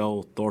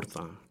XL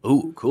torta,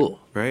 Ooh, cool.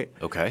 right?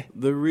 Okay,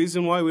 The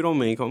reason why we don't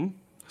make them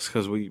is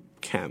because we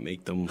can't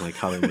make them like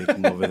how they make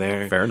them over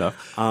there. fair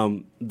enough.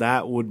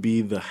 That would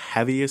be the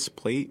heaviest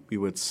plate we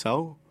would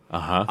sell.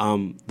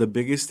 The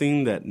biggest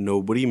thing that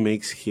nobody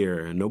makes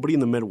here, nobody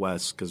in the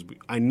Midwest, because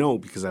I know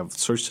because I've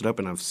searched it up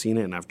and I've seen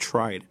it and I've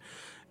tried,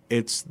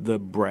 it's the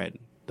bread.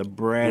 The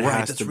bread Right,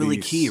 has that's to really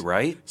be key,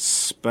 right?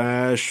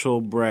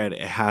 special bread.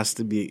 It has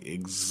to be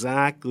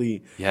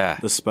exactly Yeah.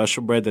 the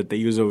special bread that they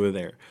use over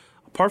there.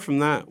 Apart from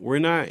that, we're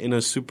not in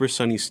a super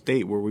sunny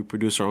state where we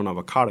produce our own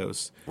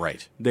avocados.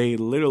 Right. They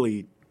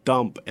literally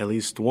dump at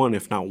least one,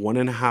 if not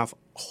 1.5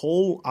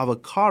 whole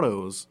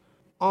avocados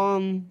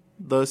on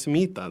the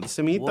semita. The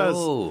semita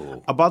Whoa.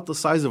 is about the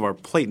size of our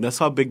plate. That's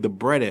how big the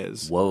bread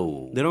is.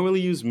 Whoa. They don't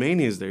really use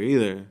mayonnaise there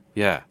either.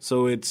 Yeah.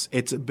 So it's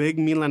a big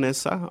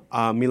milanesa.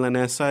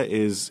 Milanesa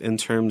is in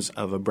terms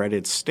of a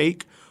breaded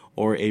steak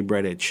or a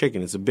breaded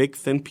chicken. It's a big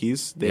thin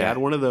piece. They Yeah. add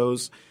one of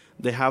those.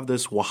 They have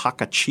this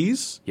Oaxaca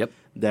cheese. Yep.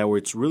 That where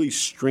it's really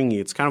stringy.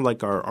 It's kind of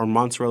like our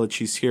mozzarella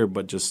cheese here,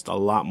 but just a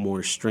lot more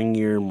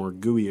stringier, more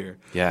gooier.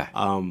 Yeah.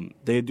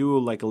 They do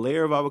like a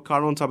layer of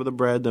avocado on top of the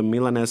bread, the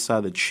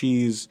milanesa, the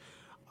cheese,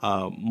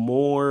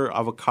 more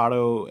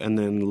avocado, and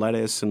then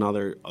lettuce and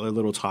other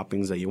little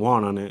toppings that you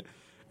want on it,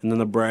 and then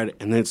the bread,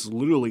 and it's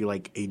literally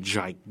like a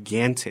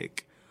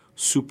gigantic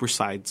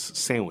supersized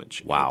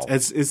sandwich. Wow.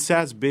 It's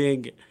as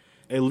big,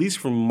 at least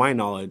from my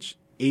knowledge,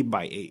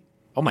 8x8.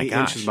 Oh my 8 gosh.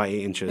 inches by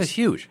 8 inches. That's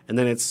huge. And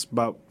then it's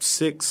about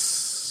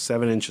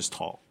 6-7 inches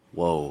tall.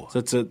 Whoa. So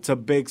it's a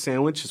big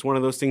sandwich. It's one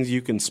of those things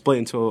you can split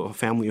into a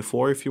family of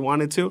 4 if you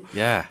wanted to.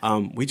 Yeah.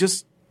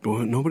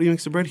 Nobody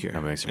makes the bread here.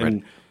 Nobody makes the bread.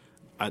 And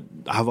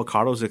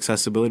avocados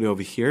accessibility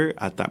over here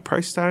at that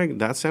price tag,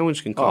 that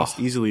sandwich can cost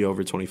easily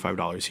over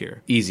 $25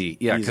 here. Easy.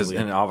 Yeah, because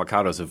Easily.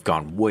 avocados have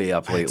gone way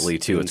up lately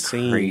too. It's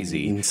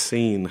crazy.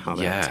 Insane how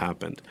that's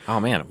happened. Oh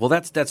man. Well,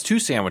 that's 2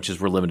 sandwiches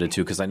we're limited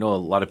to because I know a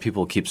lot of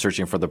people keep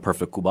searching for the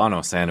perfect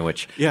Cubano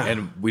sandwich. Yeah.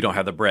 And we don't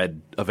have the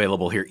bread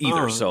available here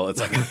either. So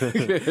it's like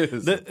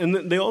And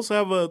then they also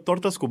have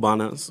tortas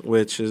cubanas,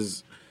 which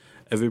is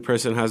every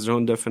person has their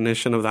own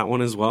definition of that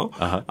one as well.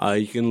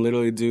 You can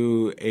literally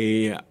do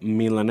a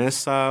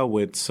milanesa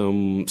with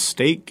some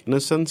steak, in a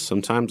sense.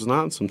 Sometimes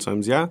not,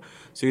 sometimes yeah.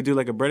 So you do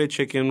like a breaded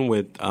chicken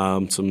with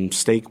some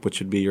steak, which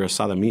would be your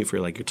asada meat for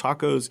like your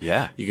tacos.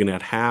 Yeah. You can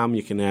add ham.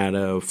 You can add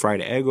a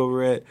fried egg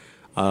over it,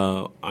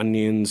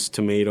 onions,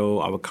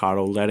 tomato,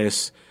 avocado,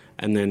 lettuce,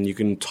 and then you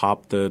can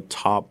top the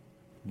top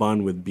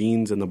bun with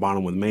beans and the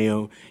bottom with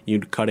mayo.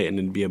 You'd cut it and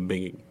it'd be a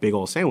big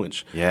old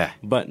sandwich. Yeah.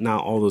 But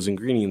not all those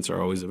ingredients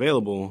are always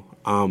available,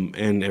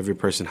 and every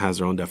person has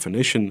their own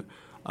definition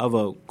of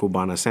a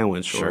cubana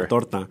sandwich or a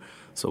torta.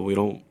 So we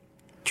don't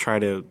try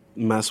to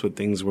mess with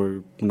things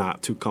we're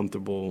not too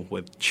comfortable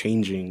with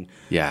changing.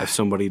 Yeah. If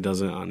somebody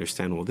doesn't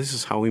understand, well, this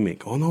is how we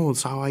make. Oh, no,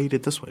 it's how I eat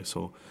it this way.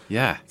 So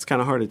Yeah. it's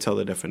kind of hard to tell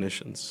the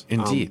definitions.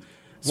 Indeed.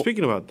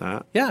 Speaking about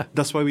that, Yeah.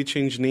 that's why we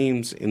change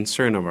names in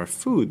certain of our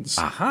foods.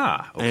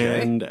 Aha.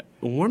 Okay. And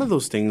one of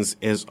those things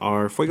is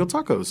our fuego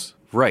tacos.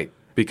 Right.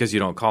 Because you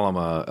don't call them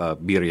a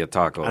birria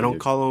taco. I don't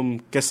call them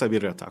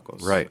quesadilla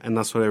tacos. Right. And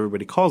that's what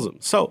everybody calls them.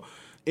 So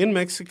in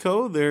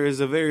Mexico, there is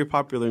a very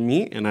popular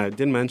meat, and I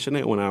did mention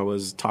it when I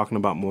was talking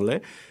about mole.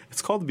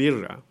 It's called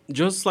birria.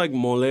 Just like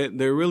mole,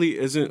 there really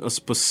isn't a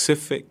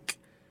specific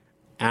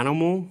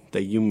animal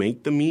that you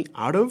make the meat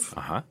out of.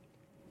 Uh-huh.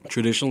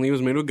 Traditionally, it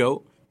was made with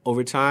goat.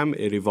 Over time,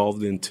 it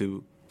evolved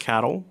into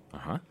cattle.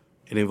 Uh-huh.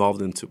 It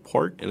evolved into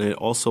pork, and it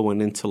also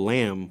went into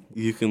lamb.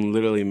 You can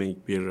literally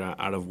make birria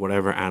out of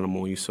whatever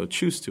animal you so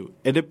choose to.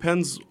 It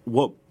depends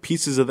what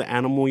pieces of the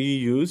animal you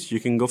use. You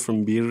can go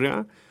from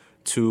birria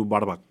to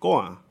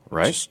barbacoa.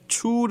 Right. Just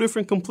two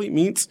different complete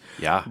meats.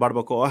 Yeah.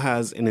 Barbacoa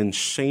has an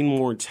insane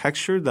more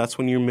texture. That's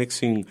when you're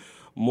mixing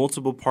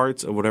multiple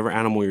parts of whatever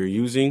animal you're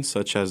using,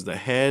 such as the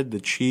head,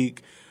 the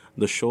cheek,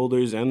 the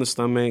shoulders, and the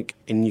stomach,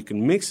 and you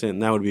can mix it,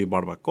 and that would be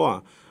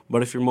barbacoa.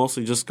 But if you're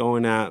mostly just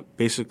going at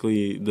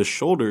basically the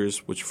shoulders,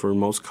 which for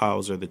most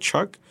cows are the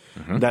chuck,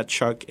 that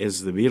chuck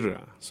is the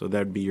birria. So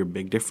that'd be your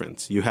big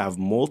difference. You have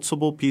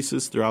multiple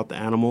pieces throughout the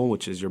animal,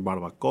 which is your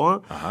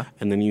barbacoa,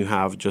 and then you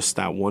have just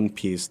that one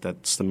piece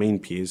that's the main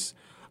piece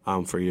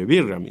for your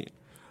birria meat.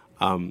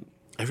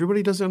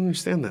 Everybody doesn't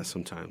understand that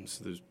sometimes.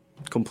 There's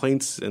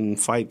complaints and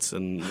fights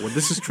and, well,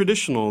 this is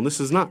traditional and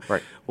this is not.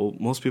 Right. Well,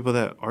 most people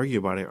that argue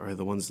about it are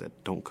the ones that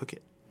don't cook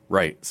it.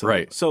 Right.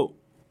 Right. So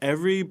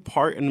every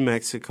part in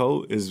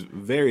Mexico is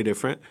very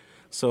different.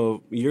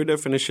 So your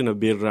definition of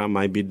birria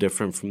might be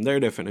different from their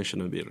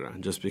definition of birria,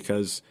 just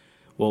because,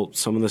 well,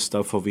 some of the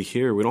stuff over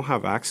here, we don't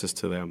have access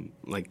to them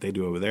like they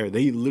do over there.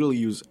 They literally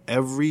use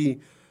every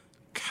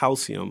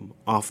calcium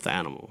off the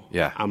animal.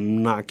 Yeah.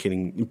 I'm not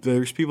kidding.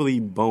 There's people that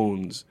eat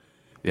bones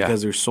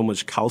because there's so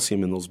much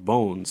calcium in those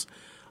bones.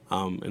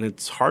 And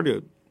it's hard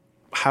to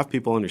have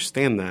people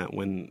understand that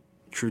when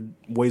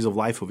ways of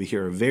life over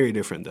here are very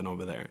different than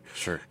over there.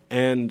 Sure.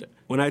 And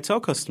when I tell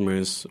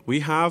customers,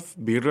 we have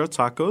birria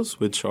tacos,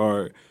 which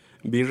are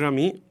birria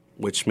meat,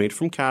 which made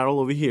from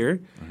cattle over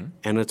here,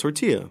 and a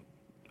tortilla,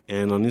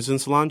 and onions and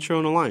cilantro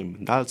and a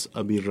lime. That's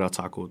a birria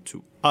taco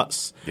to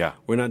us. Yeah.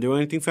 We're not doing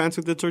anything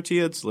fancy with the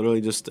tortilla. It's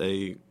literally just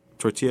a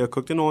tortilla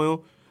cooked in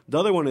oil. The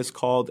other one is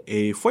called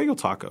a fuego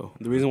taco.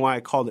 The reason why I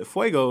called it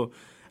fuego,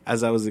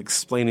 as I was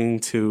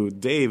explaining to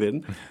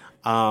David,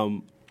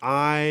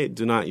 I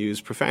do not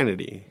use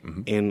profanity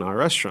in our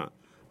restaurant.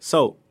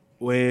 So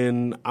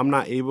when I'm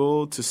not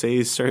able to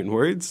say certain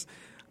words,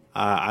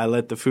 I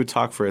let the food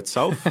talk for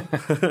itself.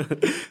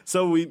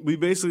 So we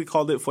basically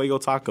called it fuego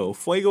taco.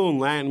 Fuego in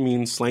Latin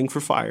means slang for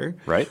fire.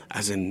 Right.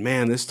 As in,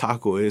 man, this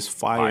taco is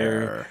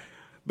fire.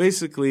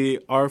 Basically,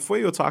 our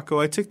fuego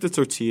taco, I take the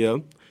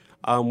tortilla.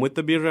 With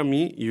the birria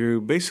meat,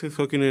 you're basically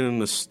cooking it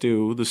in a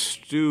stew. The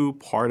stew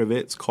part of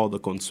it's called the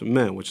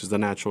consommé, which is the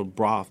natural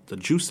broth, the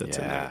juice that's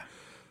in there.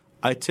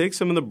 I take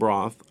some of the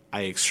broth,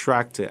 I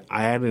extract it,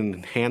 I add an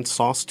enhanced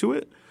sauce to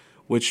it,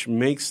 which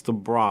makes the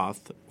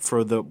broth,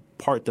 for the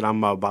part that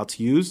I'm about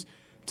to use,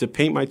 to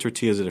paint my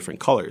tortillas a different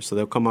color. So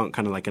they'll come out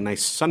kind of like a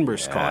nice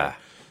sunburst color.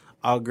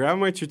 I'll grab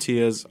my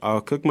tortillas, I'll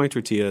cook my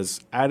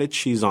tortillas, add a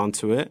cheese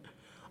onto it,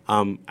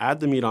 add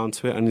the meat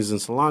onto it, onions and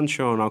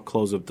cilantro, and I'll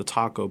close up the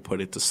taco, put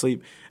it to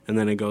sleep, and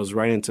then it goes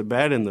right into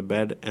bed, and the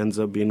bed ends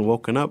up being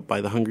woken up by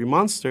the hungry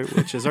monster,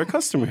 which is our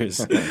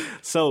customers.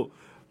 So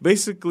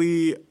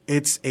basically,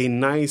 it's a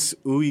nice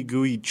ooey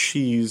gooey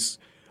cheese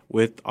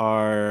with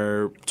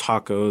our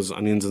tacos,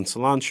 onions, and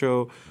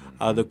cilantro.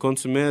 The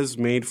consommé is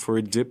made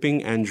for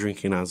dipping and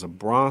drinking as a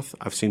broth.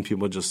 I've seen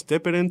people just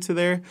dip it into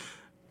there.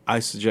 I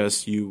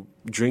suggest you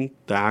drink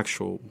the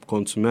actual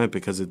consommé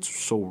because it's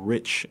so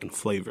rich in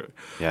flavor.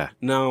 Yeah.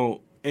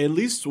 Now, at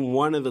least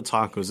one of the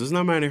tacos, does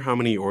not matter how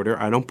many you order.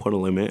 I don't put a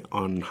limit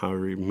on how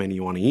many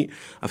you want to eat.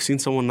 I've seen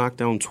someone knock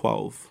down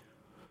 12.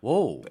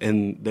 Whoa.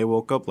 And they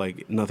woke up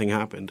like nothing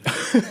happened.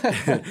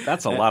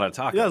 That's a lot of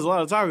tacos. Yeah, it's a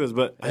lot of tacos,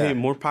 but hey,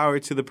 more power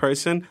to the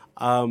person.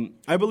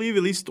 I believe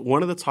at least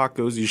one of the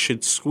tacos, you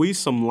should squeeze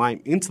some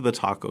lime into the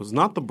tacos,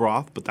 not the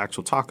broth, but the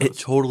actual tacos. It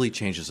totally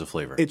changes the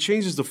flavor. It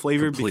changes the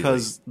flavor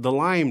because the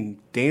lime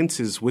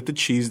dances with the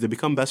cheese. They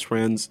become best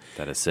friends.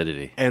 That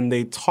acidity. And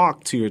they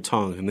talk to your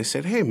tongue. And they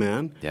said, hey,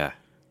 man,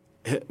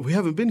 we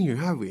haven't been here,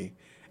 have we?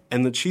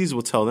 And the cheese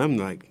will tell them,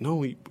 like, no,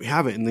 we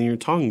haven't. And then your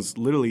tongue's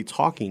literally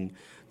talking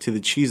to the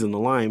cheese and the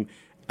lime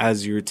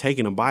as you're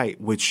taking a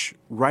bite, which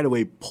right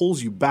away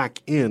pulls you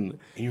back in.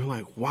 And you're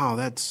like, wow,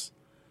 that's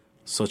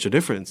such a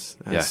difference.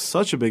 That's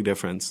such a big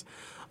difference.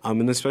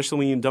 And especially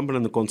when you dump it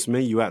in the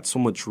consommé, you add so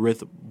much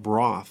rich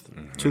broth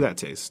to that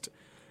taste.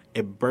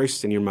 it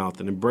bursts in your mouth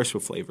and it bursts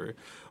with flavor.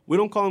 We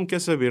don't call them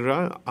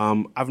quesabirra.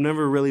 I've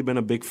never really been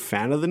a big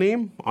fan of the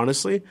name,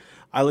 honestly.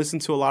 I listen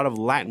to a lot of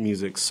Latin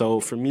music. So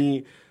for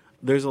me,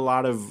 there's a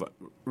lot of,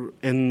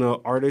 in the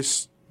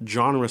artist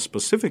genre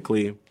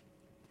specifically,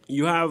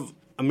 you have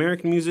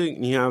American music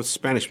and you have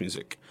Spanish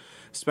music.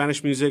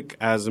 Spanish music,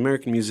 as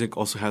American music,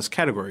 also has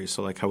categories.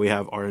 So like how we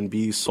have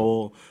R&B,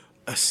 soul,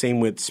 same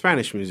with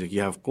Spanish music.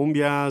 You have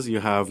cumbias, you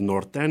have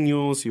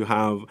norteños, you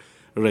have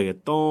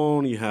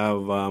reggaeton, you have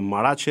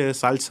mariachi,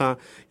 salsa.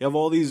 You have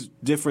all these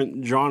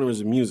different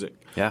genres of music.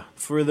 Yeah.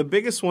 For the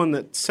biggest one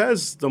that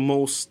says the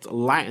most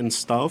Latin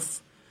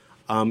stuff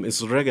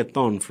is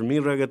reggaeton. For me,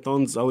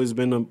 reggaeton's always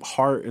been a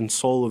heart and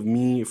soul of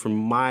me, from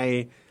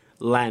my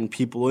Latin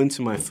people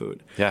into my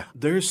food. Yeah.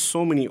 There's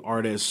so many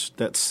artists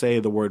that say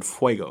the word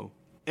fuego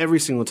every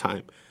single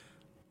time.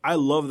 I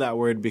love that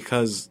word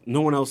because no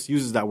one else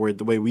uses that word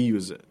the way we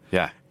use it.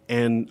 Yeah.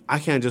 And I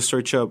can't just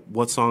search up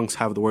what songs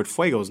have the word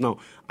fuegos. No,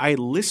 I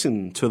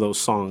listen to those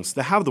songs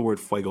that have the word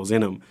fuegos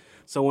in them.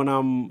 So when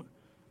I'm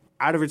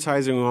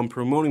advertising or I'm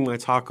promoting my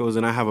tacos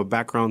and I have a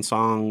background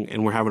song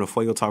and we're having a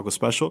fuego taco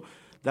special,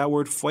 that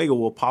word fuego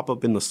will pop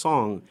up in the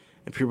song.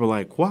 And people are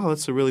like, wow,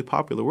 that's a really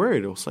popular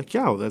word. It was like,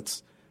 yeah,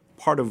 that's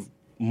part of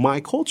my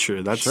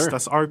culture.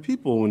 That's our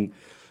people. And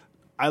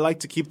I like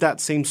to keep that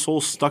same soul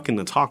stuck in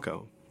the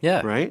taco.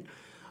 Yeah. Right?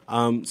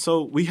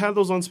 So we had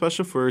those on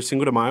special for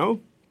Cinco de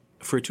Mayo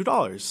for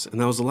 $2.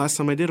 And that was the last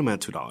time I did them at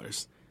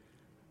 $2.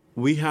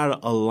 We had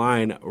a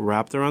line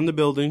wrapped around the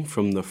building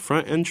from the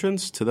front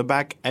entrance to the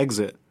back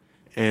exit.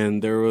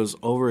 And there was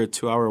over a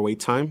 2-hour wait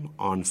time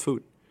on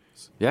food.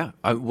 Yeah.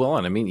 Well,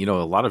 and I mean,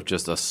 a lot of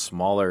just a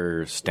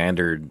smaller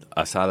standard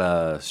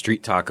asada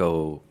street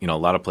taco, a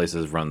lot of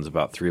places runs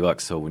about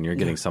 $3. So when you're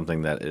getting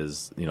something that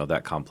is,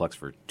 that complex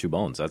for 2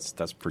 bones,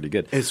 that's pretty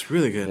good. It's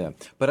really good. Yeah.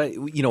 But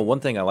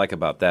one thing I like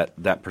about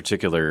that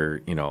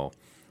particular,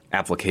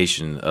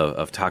 application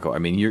of taco, I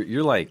mean,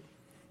 you're like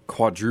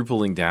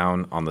quadrupling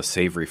down on the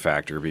savory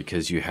factor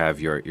because you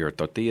have your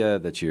tortilla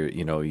that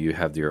you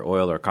have your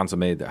oil or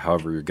consomme, that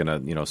however you're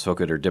gonna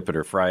soak it or dip it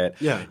or fry it.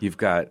 Yeah. You've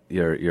got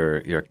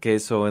your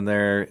queso in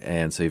there,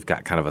 and so you've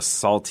got kind of a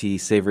salty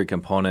savory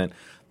component.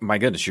 My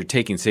goodness, you're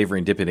taking savory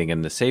and dipping it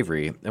into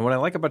savory. And what I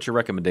like about your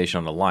recommendation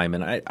on the lime,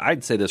 and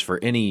I'd say this for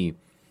any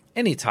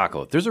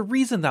taco, there's a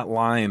reason that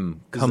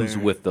lime comes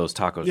with those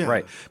tacos, Yeah.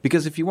 right?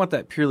 Because if you want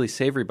that purely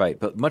savory bite,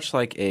 but much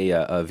like a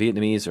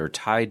Vietnamese or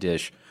Thai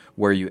dish,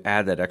 where you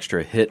add that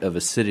extra hit of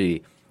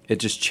acidity, it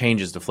just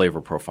changes the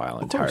flavor profile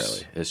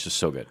entirely. It's just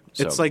so good.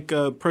 It's like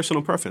a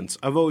personal preference.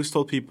 I've always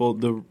told people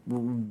the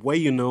way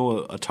you know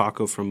a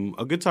taco from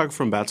a good taco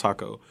from bad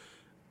taco,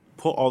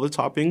 put all the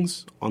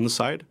toppings on the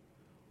side,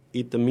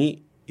 eat the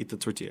meat, eat the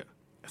tortilla.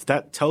 If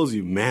that tells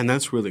you, man,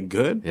 that's really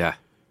good, yeah.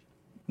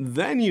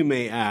 then you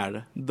may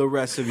add the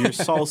rest of your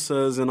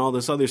salsas and all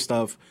this other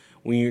stuff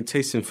when you're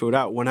tasting food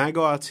out. When I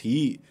go out to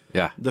eat,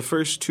 Yeah. the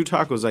first 2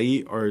 tacos I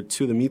eat are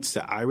 2 of the meats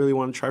that I really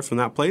want to try from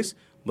that place,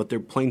 but they're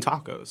plain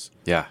tacos.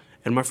 Yeah.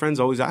 And my friends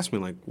always ask me,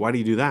 like, why do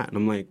you do that? And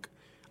I'm like,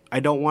 I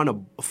don't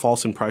want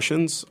false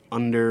impressions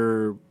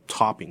under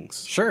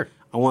toppings. Sure.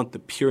 I want the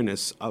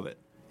pureness of it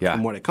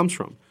and what it comes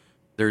from.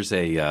 There's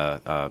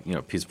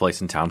a pizza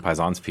place in town,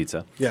 Paisan's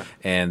Pizza. Yeah.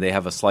 And they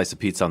have a slice of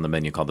pizza on the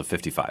menu called the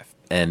 55.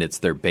 And it's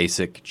their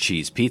basic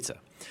cheese pizza.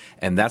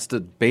 And that's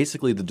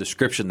basically the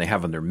description they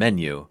have on their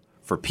menu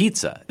for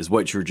pizza, is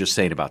what you were just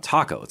saying about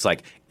taco. It's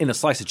like, in a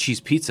slice of cheese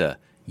pizza,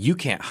 you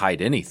can't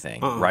hide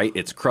anything, right?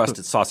 It's crust,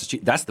 it's sausage,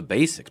 cheese. That's the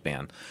basics,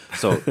 man.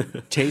 So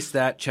taste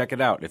that, check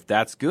it out. If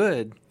that's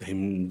good,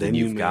 then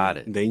you've got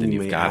it. Then you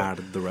may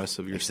add the rest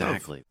of your stuff.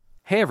 Exactly.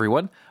 Hey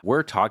everyone,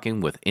 we're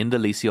talking with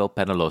Indalecio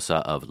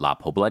Penalosa of La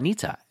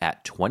Poblanita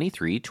at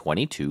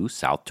 2322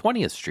 South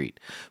 20th Street.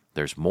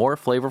 There's more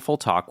flavorful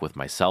talk with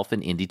myself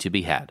and Indy to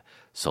be had,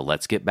 so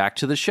let's get back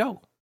to the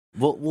show.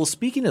 Well,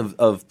 speaking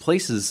of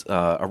places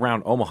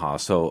around Omaha,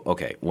 so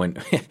okay, when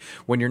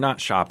you're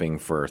not shopping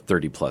for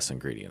 30 plus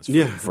ingredients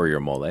for your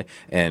mole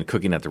and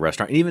cooking at the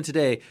restaurant, and even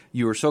today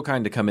you were so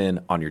kind to come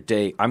in on your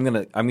day. I'm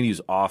gonna use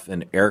off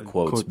in air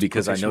quotes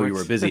because I know you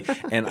were busy,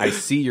 and I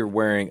see you're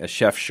wearing a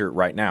chef shirt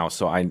right now,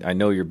 so I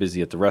know you're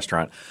busy at the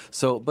restaurant.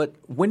 So, but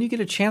when you get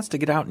a chance to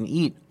get out and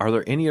eat, are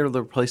there any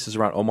other places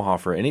around Omaha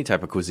for any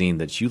type of cuisine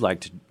that you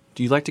like to?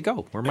 Do you like to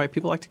go? Where might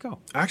people like to go?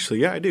 Actually,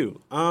 yeah, I do.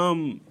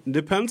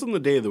 Depends on the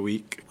day of the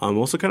week.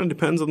 Also kind of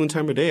depends on the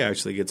time of day I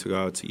actually get to go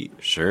out to eat.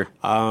 Sure.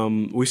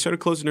 We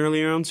started closing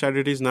earlier on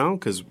Saturdays now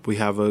because we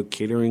have a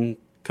catering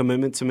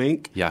commitment to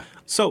make. Yeah.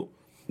 So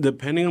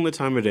depending on the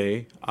time of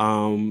day,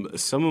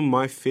 some of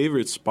my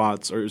favorite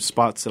spots are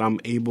spots that I'm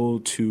able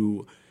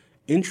to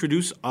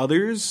introduce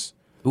others.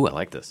 Ooh, I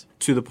like this.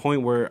 To the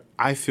point where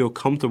I feel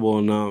comfortable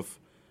enough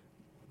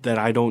that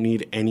I don't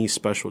need any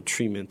special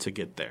treatment to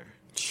get there.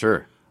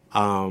 Sure.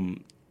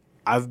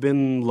 I've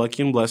been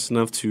lucky and blessed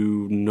enough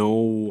to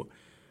know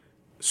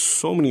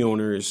so many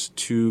owners,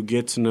 to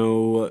get to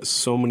know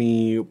so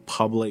many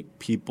public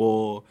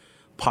people.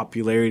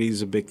 Popularity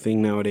is a big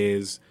thing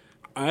nowadays.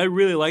 I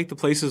really like the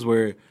places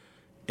where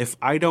if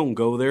I don't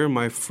go there,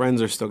 my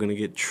friends are still going to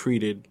get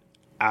treated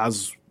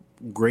as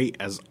great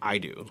as I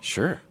do.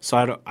 Sure.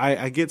 So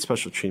I get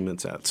special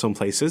treatments at some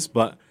places,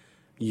 but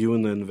you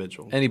and the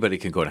individual. Anybody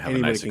can go and have a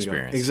nice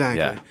experience. Exactly.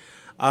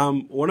 Yeah.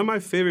 One of my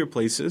favorite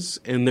places,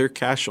 and they're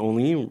cash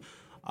only.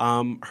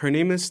 Her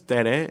name is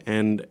Tere,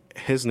 and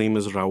his name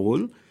is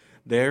Raul.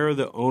 They're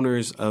the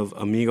owners of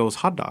Amigos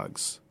Hot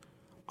Dogs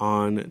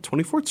on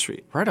 24th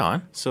Street. Right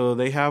on. So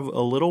they have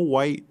a little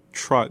white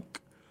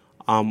truck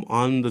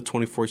on the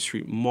 24th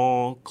Street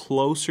Mall,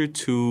 closer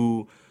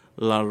to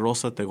La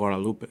Rosa de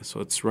Guadalupe.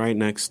 So it's right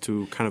next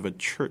to kind of a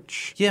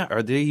church. Yeah.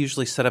 Are they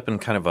usually set up in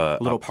kind of a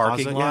Little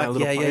parking plaza? lot? Yeah,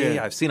 a little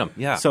Yeah. I've seen them.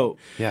 Yeah. So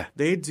yeah.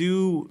 they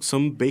do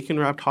some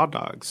bacon-wrapped hot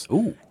dogs.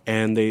 Ooh.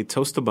 And they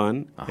toast the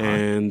bun,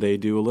 and they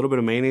do a little bit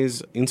of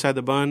mayonnaise inside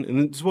the bun. And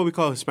it's what we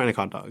call Hispanic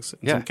hot dogs.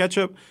 And Yeah. some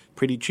ketchup,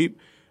 pretty cheap.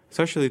 It's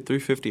actually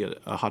 $3.50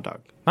 a hot dog.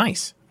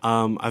 Nice.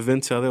 I've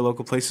been to other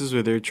local places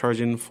where they're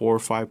charging $4 or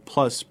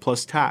 $5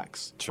 plus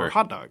tax for Sure. a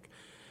hot dog.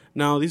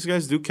 Now, these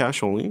guys do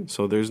cash only,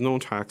 so there's no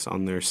tax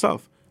on their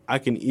stuff. I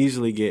can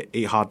easily get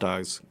 8 hot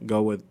dogs,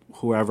 go with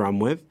whoever I'm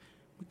with,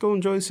 go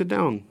enjoy, sit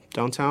down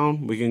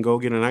downtown. We can go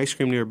get an ice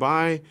cream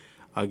nearby,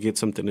 get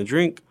something to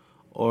drink,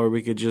 or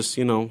we could just,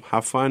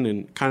 have fun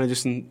and kind of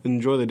just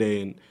enjoy the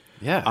day. And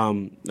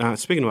Yeah.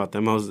 speaking about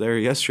them, I was there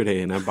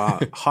yesterday and I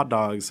bought hot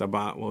dogs. I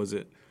bought,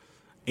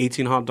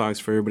 18 hot dogs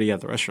for everybody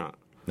at the restaurant.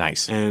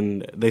 Nice.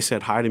 And they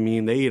said hi to me,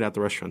 and they eat at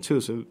the restaurant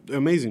too. So they're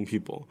amazing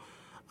people.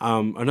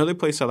 Another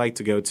place I like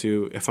to go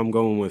to if I'm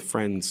going with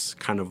friends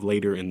kind of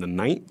later in the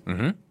night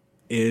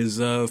is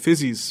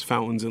Fizzy's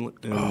Fountains.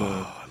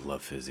 I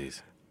love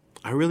Fizzy's.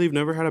 I really have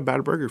never had a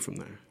bad burger from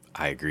there.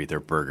 I agree. Their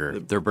burger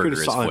Pretty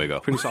is solid. fuego.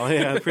 Pretty solid.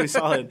 Yeah, pretty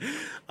solid.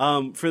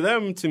 For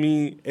them, to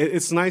me,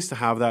 it's nice to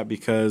have that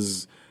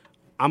because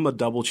I'm a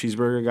double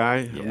cheeseburger guy.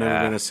 I've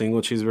never been a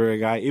single cheeseburger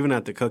guy. Even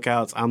at the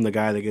cookouts, I'm the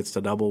guy that gets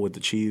the double with the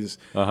cheese.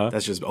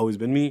 That's just always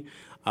been me.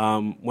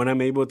 When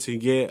I'm able to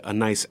get a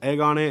nice egg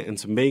on it and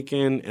some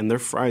bacon, and their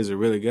fries are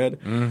really good.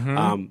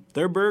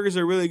 Their burgers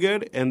are really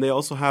good, and they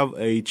also have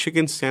a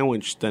chicken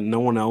sandwich that no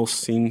one else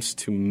seems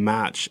to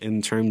match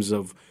in terms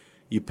of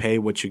you pay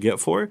what you get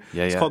for.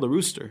 It's called the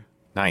Rooster.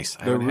 Nice.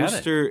 I The haven't had it.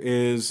 Rooster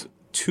is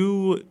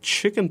 2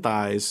 chicken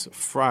thighs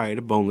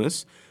fried,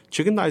 boneless.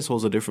 Chicken thighs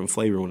holds a different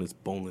flavor when it's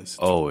boneless.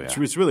 Oh, yeah.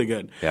 It's really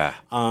good. Yeah.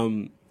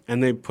 And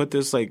they put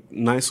this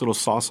nice little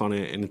sauce on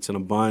it, and it's in a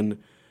bun.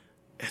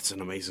 It's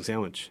an amazing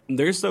sandwich.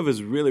 Their stuff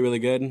is really, really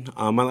good.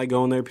 I like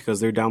going there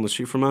because they're down the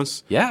street from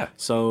us. Yeah.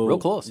 So real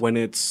close. when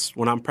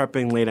I'm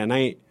prepping late at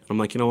night, I'm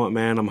like, you know what,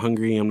 man, I'm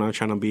hungry. I'm not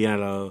trying to be at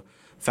a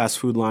fast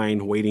food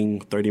line waiting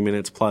 30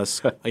 minutes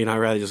plus. I'd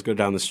rather just go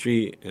down the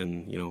street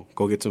and,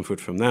 go get some food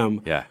from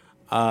them. Yeah.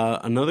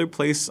 Another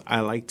place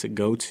I like to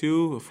go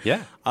to.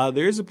 Yeah.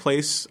 There's a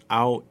place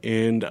out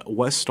in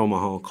West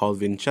Omaha called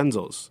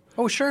Vincenzo's.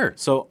 Oh, sure.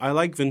 So I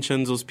like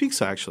Vincenzo's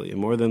pizza, actually,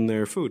 more than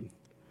their food.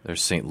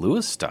 There's St.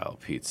 Louis style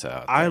pizza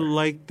out there. I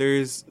like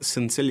there's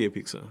Sincelia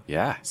pizza.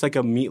 Yeah. It's like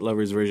a meat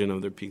lover's version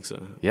of their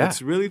pizza. Yeah.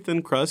 It's really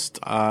thin crust.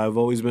 I've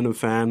always been a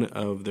fan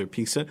of their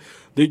pizza.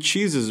 Their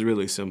cheese is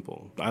really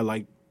simple. I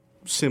like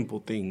simple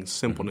things,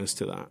 simpleness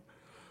to that.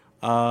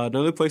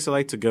 Another place I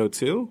like to go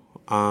to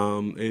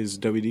is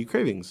WD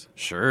Cravings.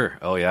 Sure.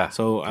 Oh, yeah.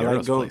 So I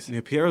like going.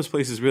 Yeah, Piero's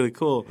place is really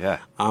cool. Yeah.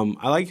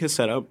 I like his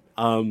setup.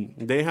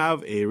 They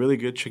have a really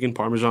good chicken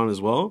parmesan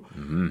as well.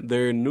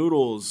 Their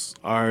noodles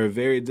are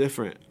very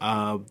different.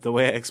 The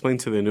way I explain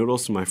to the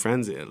noodles to my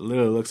friends, it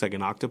literally looks like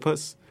an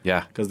octopus.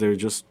 Yeah. Because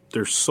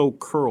they're so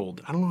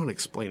curled. I don't know how to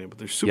explain it, but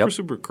they're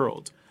super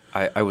curled.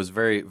 I was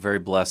very, very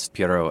blessed.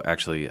 Piero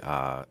actually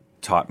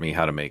taught me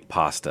how to make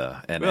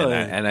pasta. And, Really?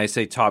 and I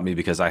say taught me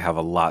because I have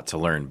a lot to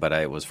learn, but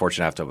I was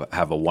fortunate to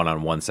have a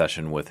one-on-one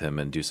session with him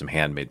and do some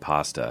handmade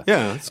pasta.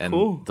 Yeah, that's and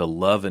cool. The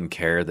love and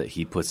care that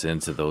he puts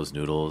into those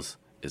noodles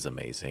is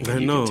amazing. I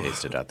You know. can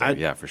taste it out there.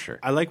 Yeah, for sure.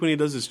 I like when he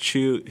does his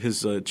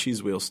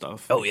cheese wheel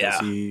stuff. Oh,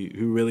 because yeah. He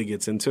really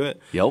gets into it.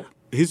 Yep.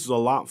 He's a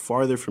lot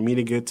farther for me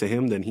to get to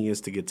him than he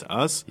is to get to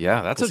us.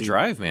 Yeah, that's a 'Cause he-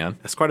 drive, man.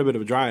 That's quite a bit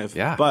of a drive.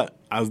 Yeah. But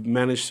I've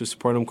managed to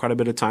support him quite a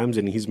bit of times,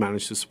 and he's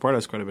managed to support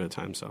us quite a bit of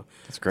times. So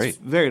That's great. It's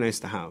very nice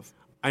to have.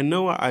 I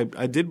know I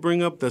did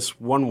bring up this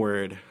one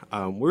word.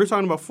 We were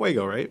talking about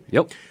fuego, right?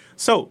 Yep.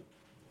 So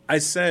I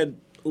said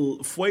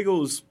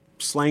fuego's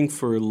slang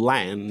for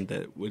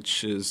land,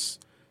 which is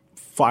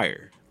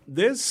fire.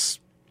 This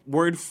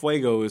word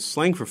fuego is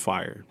slang for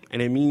fire,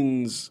 and it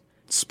means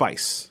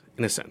spice.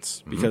 In a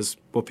sense, because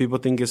what people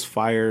think is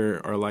fire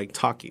are like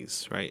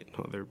Takis, right?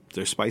 No,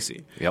 they're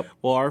spicy. Yep.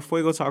 Well, our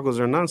fuego tacos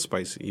are not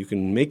spicy. You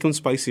can make them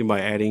spicy by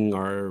adding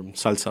our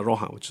salsa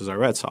roja, which is our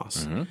red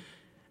sauce.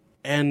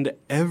 And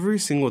every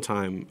single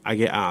time I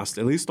get asked,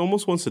 at least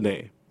almost once a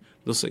day,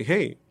 they'll say,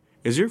 "Hey,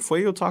 is your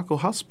fuego taco,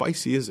 how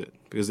spicy is it?"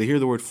 Because they hear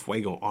the word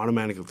fuego,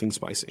 automatically think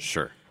spicy.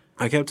 Sure.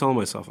 I kept telling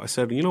myself, I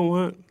said, you know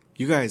what?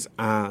 You guys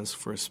asked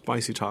for a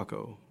spicy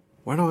taco.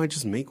 Why don't I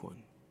just make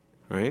one?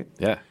 Right?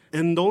 Yeah.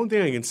 And the only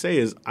thing I can say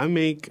is I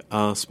make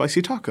a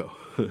spicy taco.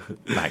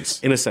 Nice.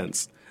 In a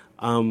sense.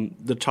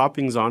 The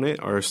toppings on it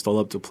are still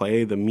up to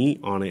play. The meat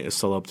on it is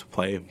still up to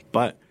play.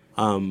 But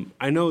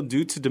I know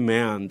due to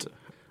demand,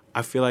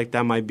 I feel like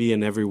that might be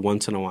an every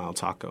once in a while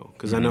taco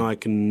because I know I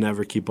can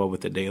never keep up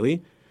with it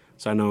daily.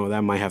 So I know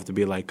that might have to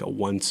be like a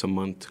once a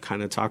month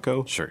kind of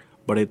taco. Sure.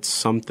 But it's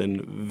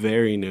something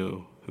very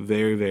new,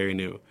 very, very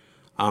new.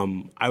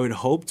 I would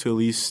hope to at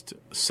least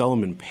sell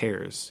them in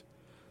pairs.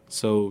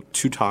 So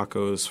 2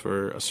 tacos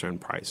for a certain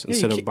price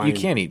instead of buying.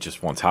 You can't eat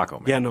just one taco,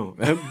 man. Yeah, no.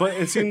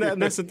 But see,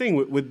 that's the thing.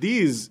 With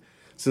these,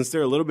 since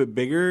they're a little bit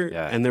bigger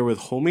and they're with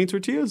homemade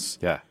tortillas,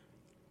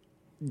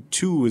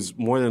 2 is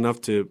more than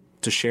enough to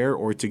share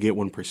or to get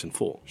one person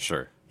full.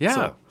 Sure. Yeah.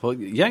 So, well,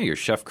 yeah, your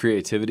chef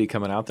creativity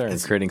coming out there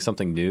and creating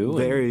something new.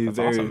 Very, that's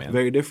very, awesome, man.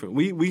 very different.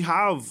 We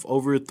have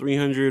over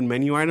 300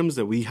 menu items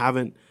that we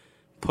haven't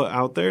put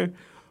out there,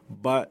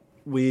 but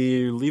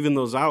we're leaving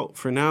those out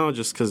for now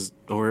just because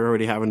we're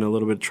already having a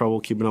little bit of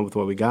trouble keeping up with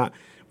what we got.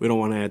 We don't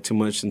want to add too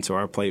much into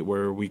our plate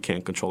where we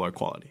can't control our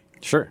quality.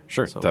 Sure.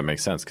 That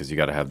makes sense because you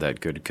got to have that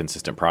good,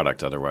 consistent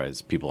product.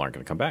 Otherwise, people aren't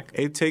going to come back.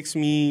 It takes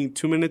me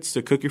 2 minutes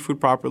to cook your food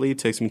properly. It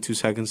takes me 2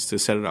 seconds to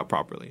set it up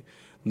properly.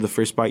 The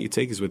first bite you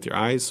take is with your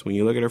eyes. When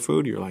you look at our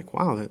food, you're like,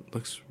 wow, that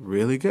looks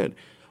really good.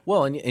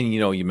 Well, and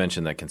you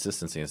mentioned that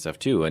consistency and stuff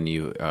too. And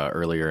you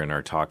earlier in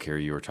our talk here,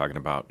 you were talking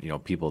about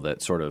people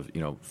that sort of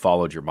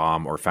followed your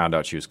mom or found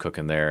out she was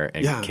cooking there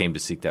and came to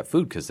seek that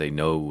food because they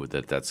know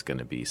that that's going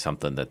to be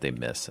something that they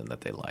miss and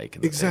that they like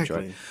and that they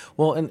enjoy.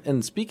 Well,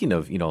 and speaking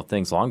of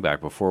things long back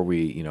before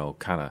we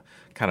kind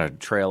of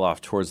trail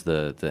off towards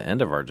the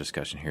end of our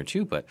discussion here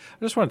too, but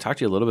I just want to talk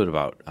to you a little bit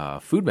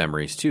about food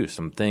memories too.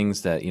 Some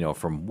things that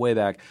from way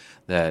back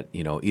that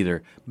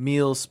either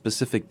meals,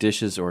 specific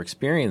dishes, or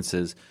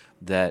experiences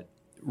that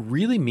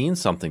really mean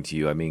something to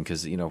you. I mean,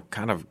 because,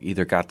 kind of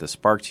either got the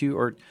spark to you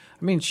or,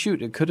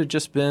 shoot, it could have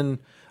just been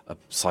a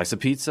slice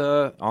of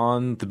pizza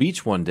on the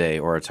beach one day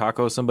or a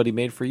taco somebody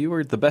made for you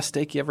or the best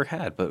steak you ever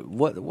had. But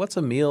what's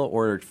a meal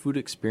or food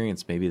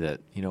experience maybe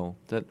that,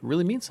 that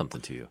really means something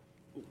to you?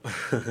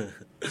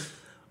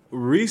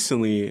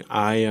 Recently,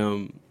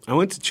 I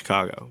went to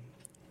Chicago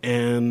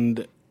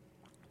and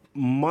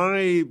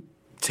my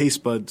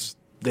taste buds,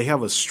 they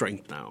have a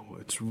strength now.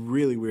 It's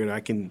really weird. I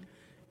can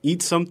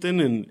eat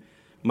something and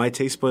my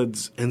taste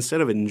buds,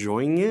 instead of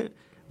enjoying it,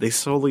 they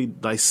slowly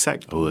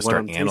dissect. Oh, they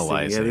start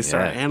analyzing. Yeah, they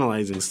start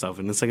analyzing stuff,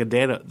 and it's like a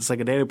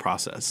data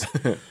process.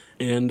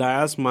 And I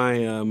asked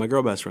my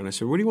girl best friend. I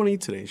said, "What do you want to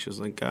eat today?" She was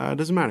like, "It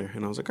doesn't matter."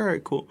 And I was like, "All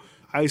right, cool."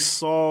 I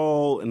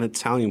saw an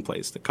Italian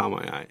place that caught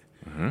my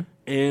eye,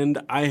 and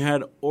I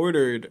had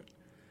ordered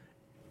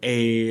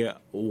a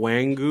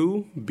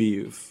Wagyu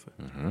beef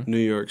New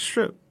York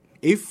strip.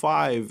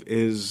 A5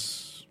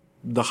 is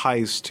the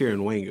highest tier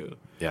in Wagyu.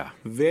 Yeah.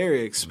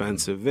 Very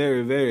expensive.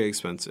 Very, very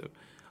expensive.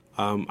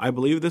 I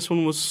believe this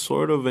one was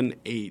sort of an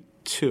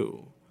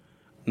 8.2.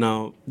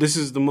 Now, this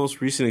is the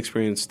most recent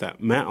experience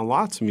that meant a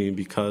lot to me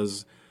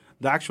because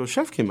the actual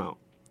chef came out.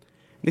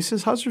 And he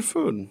says, "How's your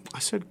food?" I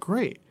said,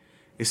 "Great."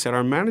 He said,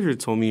 "Our manager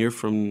told me you're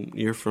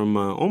from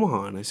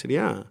Omaha." And I said,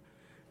 "Yeah."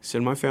 He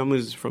said, "My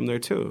family's from there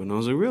too." And I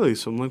was like, "Really?"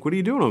 So I'm like, "What are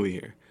you doing over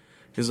here?"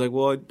 He's like,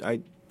 "Well,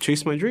 I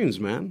chase my dreams,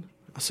 man."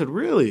 I said,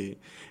 "Really?"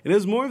 And it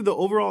was more of the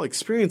overall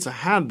experience I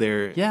had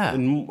there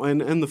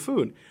and the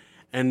food.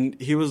 And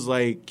he was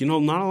like,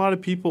 not a lot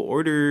of people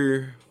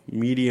order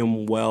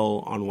medium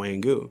well on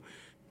Wagyu.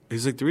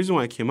 He's like, "The reason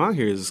why I came out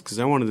here is because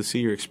I wanted to see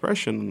your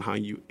expression on how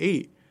you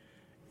ate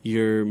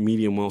your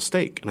medium well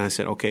steak." And I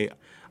said, "Okay."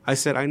 I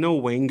said, "I know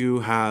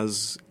Wagyu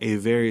has a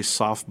very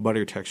soft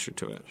butter texture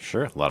to it.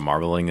 Sure. A lot of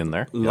marbling in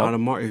there. A lot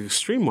of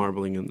extreme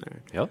marbling in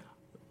there. Yep.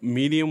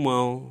 Medium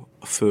well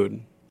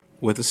food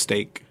with a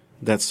steak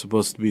that's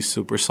supposed to be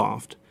super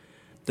soft,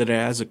 that it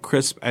has a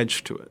crisp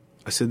edge to it."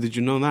 I said, "Did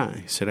you know that?"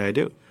 He said, "I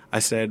do." I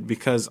said,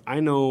 "Because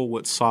I know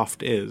what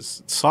soft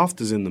is.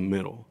 Soft is in the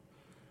middle.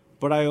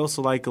 But I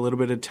also like a little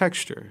bit of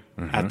texture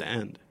at the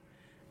end."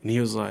 And he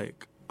was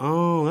like,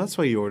 "Oh, that's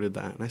why you ordered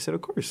that." And I said,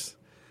 "Of course.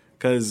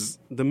 Because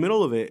the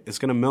middle of it is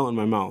going to melt in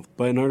my mouth.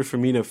 But in order for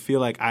me to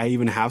feel like I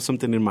even have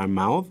something in my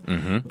mouth,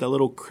 that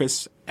little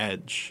crisp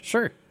edge.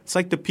 Sure. It's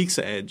like the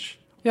pizza edge."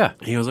 Yeah.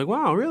 And he was like,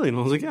 "Wow, really?" And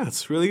I was like, "Yeah,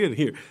 it's really good.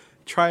 Here,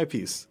 try a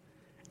piece."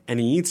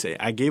 And he eats it.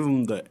 I gave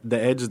him the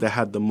edge that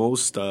had the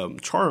most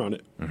char on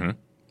it.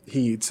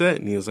 He eats it,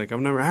 and he was like, "I've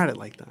never had it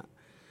like that."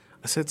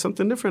 I said,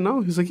 "Something different,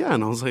 no?" He's like, "Yeah."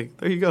 And I was like,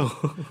 "There you go."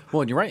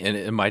 Well, and you're right. And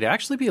it might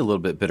actually be a little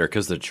bit bitter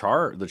because the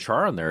char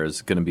on there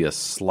is going to be a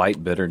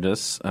slight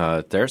bitterness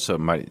there. So it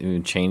might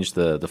even change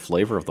the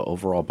flavor of the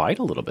overall bite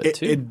a little bit,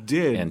 too. It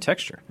did. And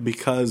texture.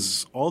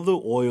 Because all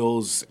the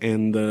oils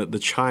and the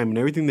chime and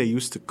everything they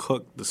used to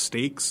cook the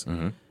steaks,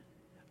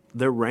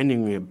 they're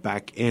rendering it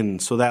back in.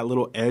 So that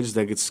little edge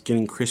that gets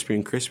getting crispier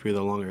and crispier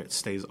the longer it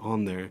stays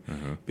on there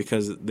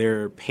because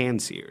they're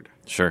pan-seared.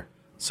 Sure.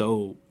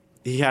 So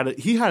he had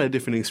a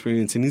different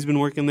experience, and he's been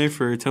working there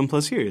for 10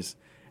 plus years.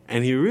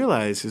 And he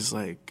realized, he's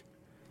like,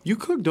 "You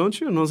cook, don't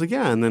you?" And I was like,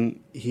 "Yeah." And then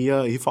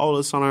he followed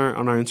us on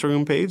our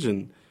Instagram page,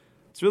 and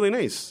it's really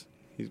nice.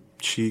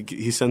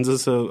 He sends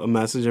us a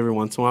message every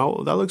once in a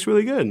while. "That looks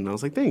really good." And I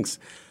was like, "Thanks."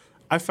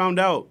 I found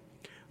out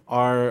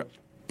our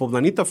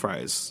poblanita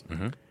fries.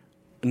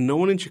 No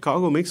one in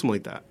Chicago makes them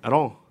like that at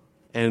all.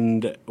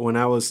 And when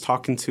I was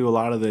talking to a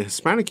lot of the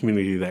Hispanic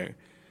community there,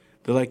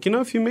 they're like,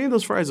 if you made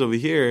those fries over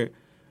here,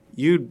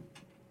 you'd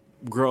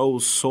grow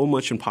so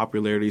much in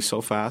popularity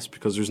so fast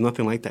because there's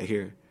nothing like that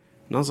here.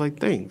 And I was like,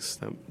 thanks.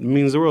 That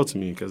means the world to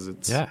me because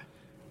it's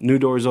new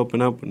doors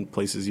open up in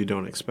places you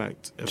don't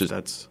expect.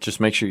 Just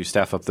make sure you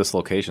staff up this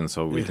location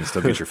so we can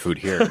still get your food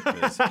here.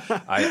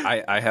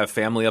 I have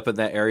family up in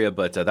that area,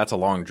 but that's a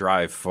long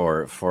drive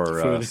for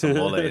some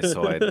mole.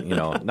 So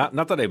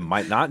not that I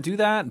might not do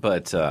that,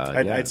 but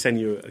I'd send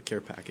you a care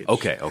package.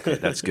 Okay,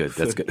 that's good.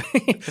 That's good.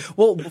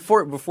 Well,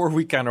 before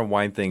we kind of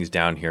wind things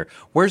down here,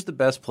 where's the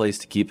best place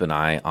to keep an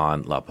eye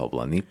on La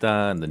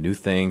Poblanita and the new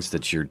things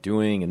that you're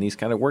doing and these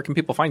kind of? Where can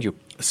people find you?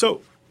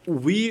 So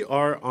we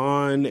are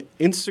on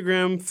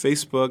Instagram,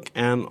 Facebook,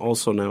 and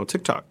also now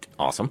TikTok.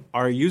 Awesome.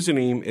 Our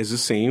username is the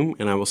same,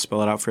 and I will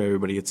spell it out for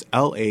everybody. It's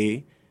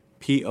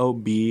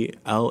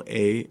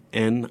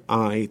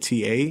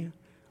LAPOBLANITAOMAHA.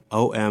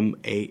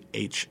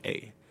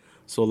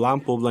 So La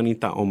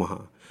Poblanita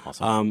Omaha.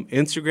 Awesome.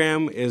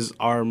 Instagram is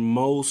our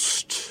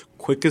most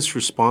quickest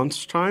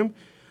response time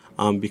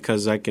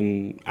because I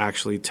can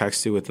actually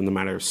text you within a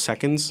matter of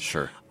seconds.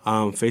 Sure.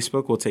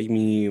 Facebook will take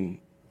me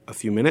a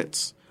few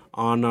minutes.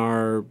 On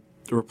our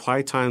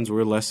reply times,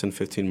 we're less than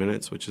 15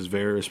 minutes, which is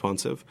very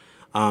responsive.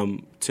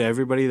 To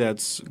everybody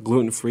that's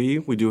gluten-free,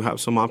 we do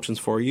have some options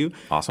for you.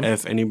 Awesome.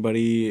 If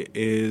anybody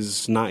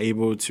is not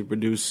able to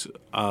produce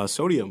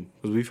sodium,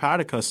 because we've had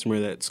a customer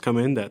that's come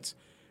in that's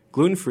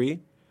gluten-free,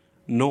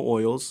 no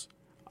oils,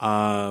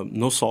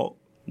 no salt,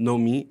 no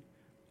meat,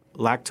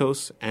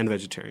 lactose, and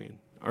vegetarian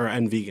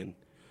and vegan.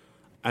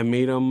 I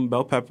made them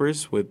bell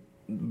peppers with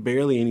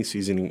barely any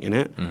seasoning in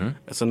it. Mm-hmm.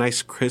 It's a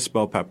nice crisp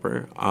bell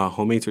pepper.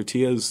 Homemade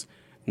tortillas,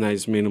 and I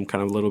just made them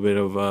kind of a little bit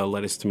of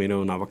lettuce, tomato,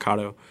 and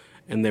avocado,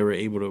 and they were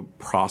able to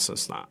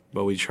process that.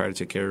 But we try to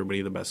take care of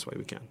everybody the best way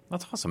we can.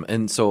 That's awesome.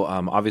 And so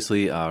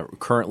obviously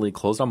currently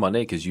closed on Monday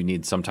because you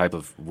need some type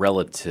of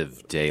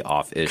relative day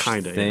off-ish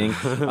thing.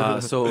 Yeah.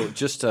 So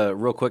just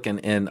real quick,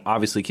 and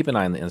obviously keep an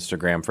eye on the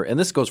Instagram and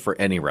this goes for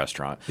any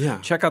restaurant. Yeah.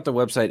 Check out the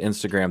website,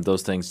 Instagram,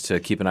 those things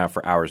to keep an eye out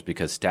for hours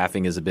because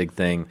staffing is a big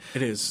thing.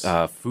 It is.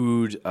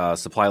 Food,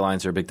 supply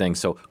lines are a big thing.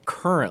 So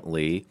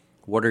currently,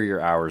 what are your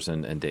hours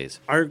and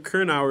days? Our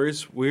current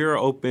hours, we are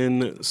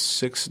open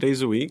 6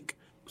 days a week.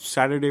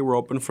 Saturday, we're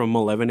open from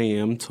 11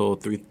 a.m. till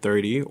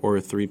 3:30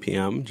 or 3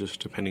 p.m., just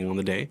depending on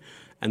the day.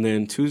 And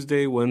then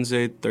Tuesday,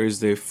 Wednesday,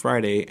 Thursday,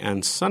 Friday,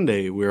 and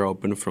Sunday, we're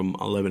open from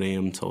 11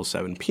 a.m. till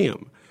 7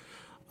 p.m.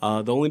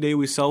 The only day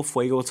we sell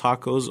Fuego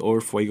tacos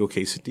or Fuego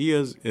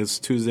quesadillas is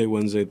Tuesday,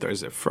 Wednesday,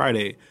 Thursday,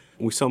 Friday.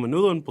 We sell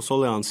menudo and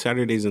pozole on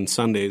Saturdays and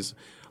Sundays,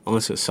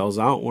 unless it sells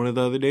out one of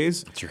the other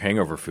days. It's your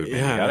hangover food, man.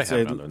 Yeah, you gotta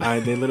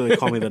have they literally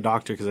call me the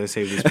doctor because I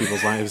save these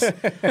people's lives.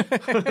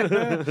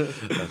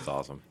 That's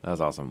awesome.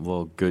 That's awesome.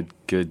 Well,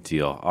 good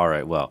deal. All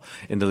right. Well,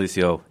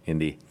 Indelicio,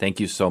 Indy,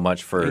 thank you so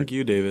much for. Thank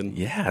you, David.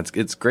 Yeah,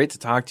 it's great to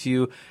talk to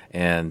you,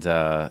 and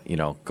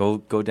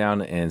go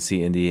down and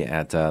see Indy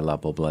at La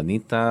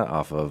Poblanita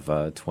off of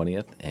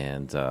 20th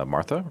and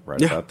Martha,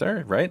 right about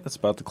there. Right, that's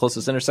about the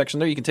closest intersection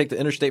there. You can take the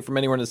interstate from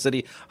anywhere in the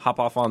city, hop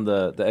off on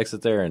the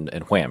exit there, and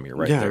wham, you're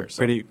right there.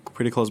 So.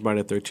 Pretty close by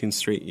to 13th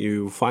Street.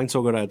 You find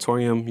Sogo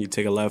Auditorium, you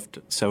take a left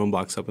 7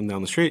 blocks up and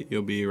down the street.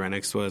 You'll be right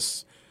next to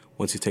us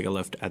once you take a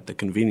left at the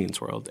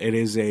Convenience World. It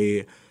is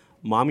a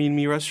mommy and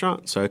me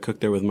restaurant, so I cook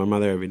there with my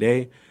mother every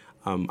day.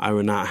 I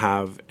would not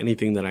have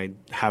anything that I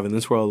have in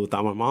this world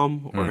without my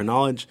mom or her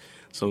knowledge.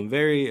 So I'm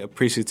very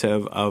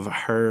appreciative of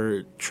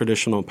her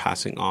traditional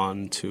passing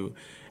on to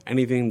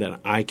anything that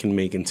I can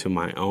make into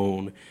my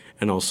own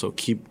and also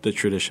keep the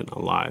tradition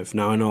alive.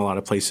 Now, I know a lot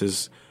of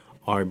places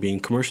are being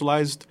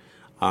commercialized.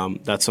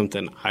 That's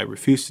something I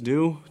refuse to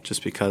do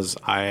just because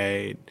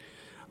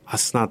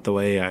that's not the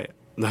way I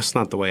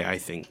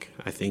think.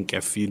 I think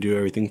if you do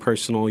everything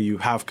personal, you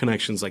have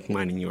connections like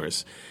mine and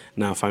yours.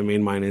 Now, if I made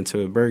mine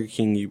into a Burger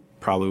King, you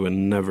probably would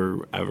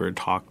never, ever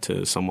talk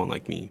to someone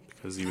like me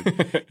because you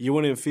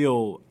wouldn't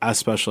feel as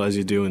special as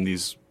you do in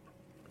these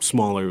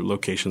smaller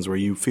locations where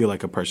you feel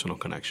like a personal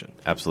connection.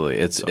 Absolutely.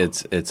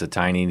 It's a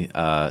tiny,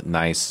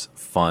 nice,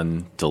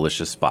 fun,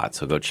 delicious spot.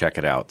 So go check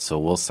it out. So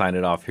we'll sign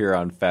it off here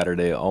on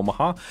Saturday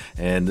Omaha.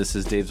 And this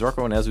is Dave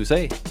Zorko. And as we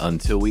say,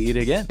 until we eat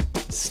again,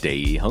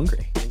 stay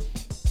hungry.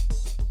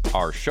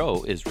 Our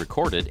show is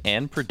recorded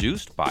and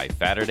produced by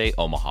Saturday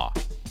Omaha.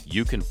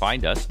 You can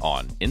find us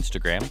on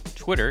Instagram,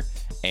 Twitter,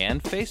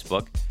 and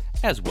Facebook,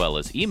 as well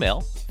as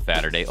email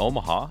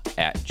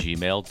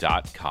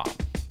SaturdayOmaha@gmail.com.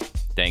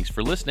 Thanks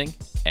for listening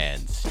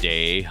and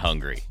stay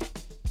hungry.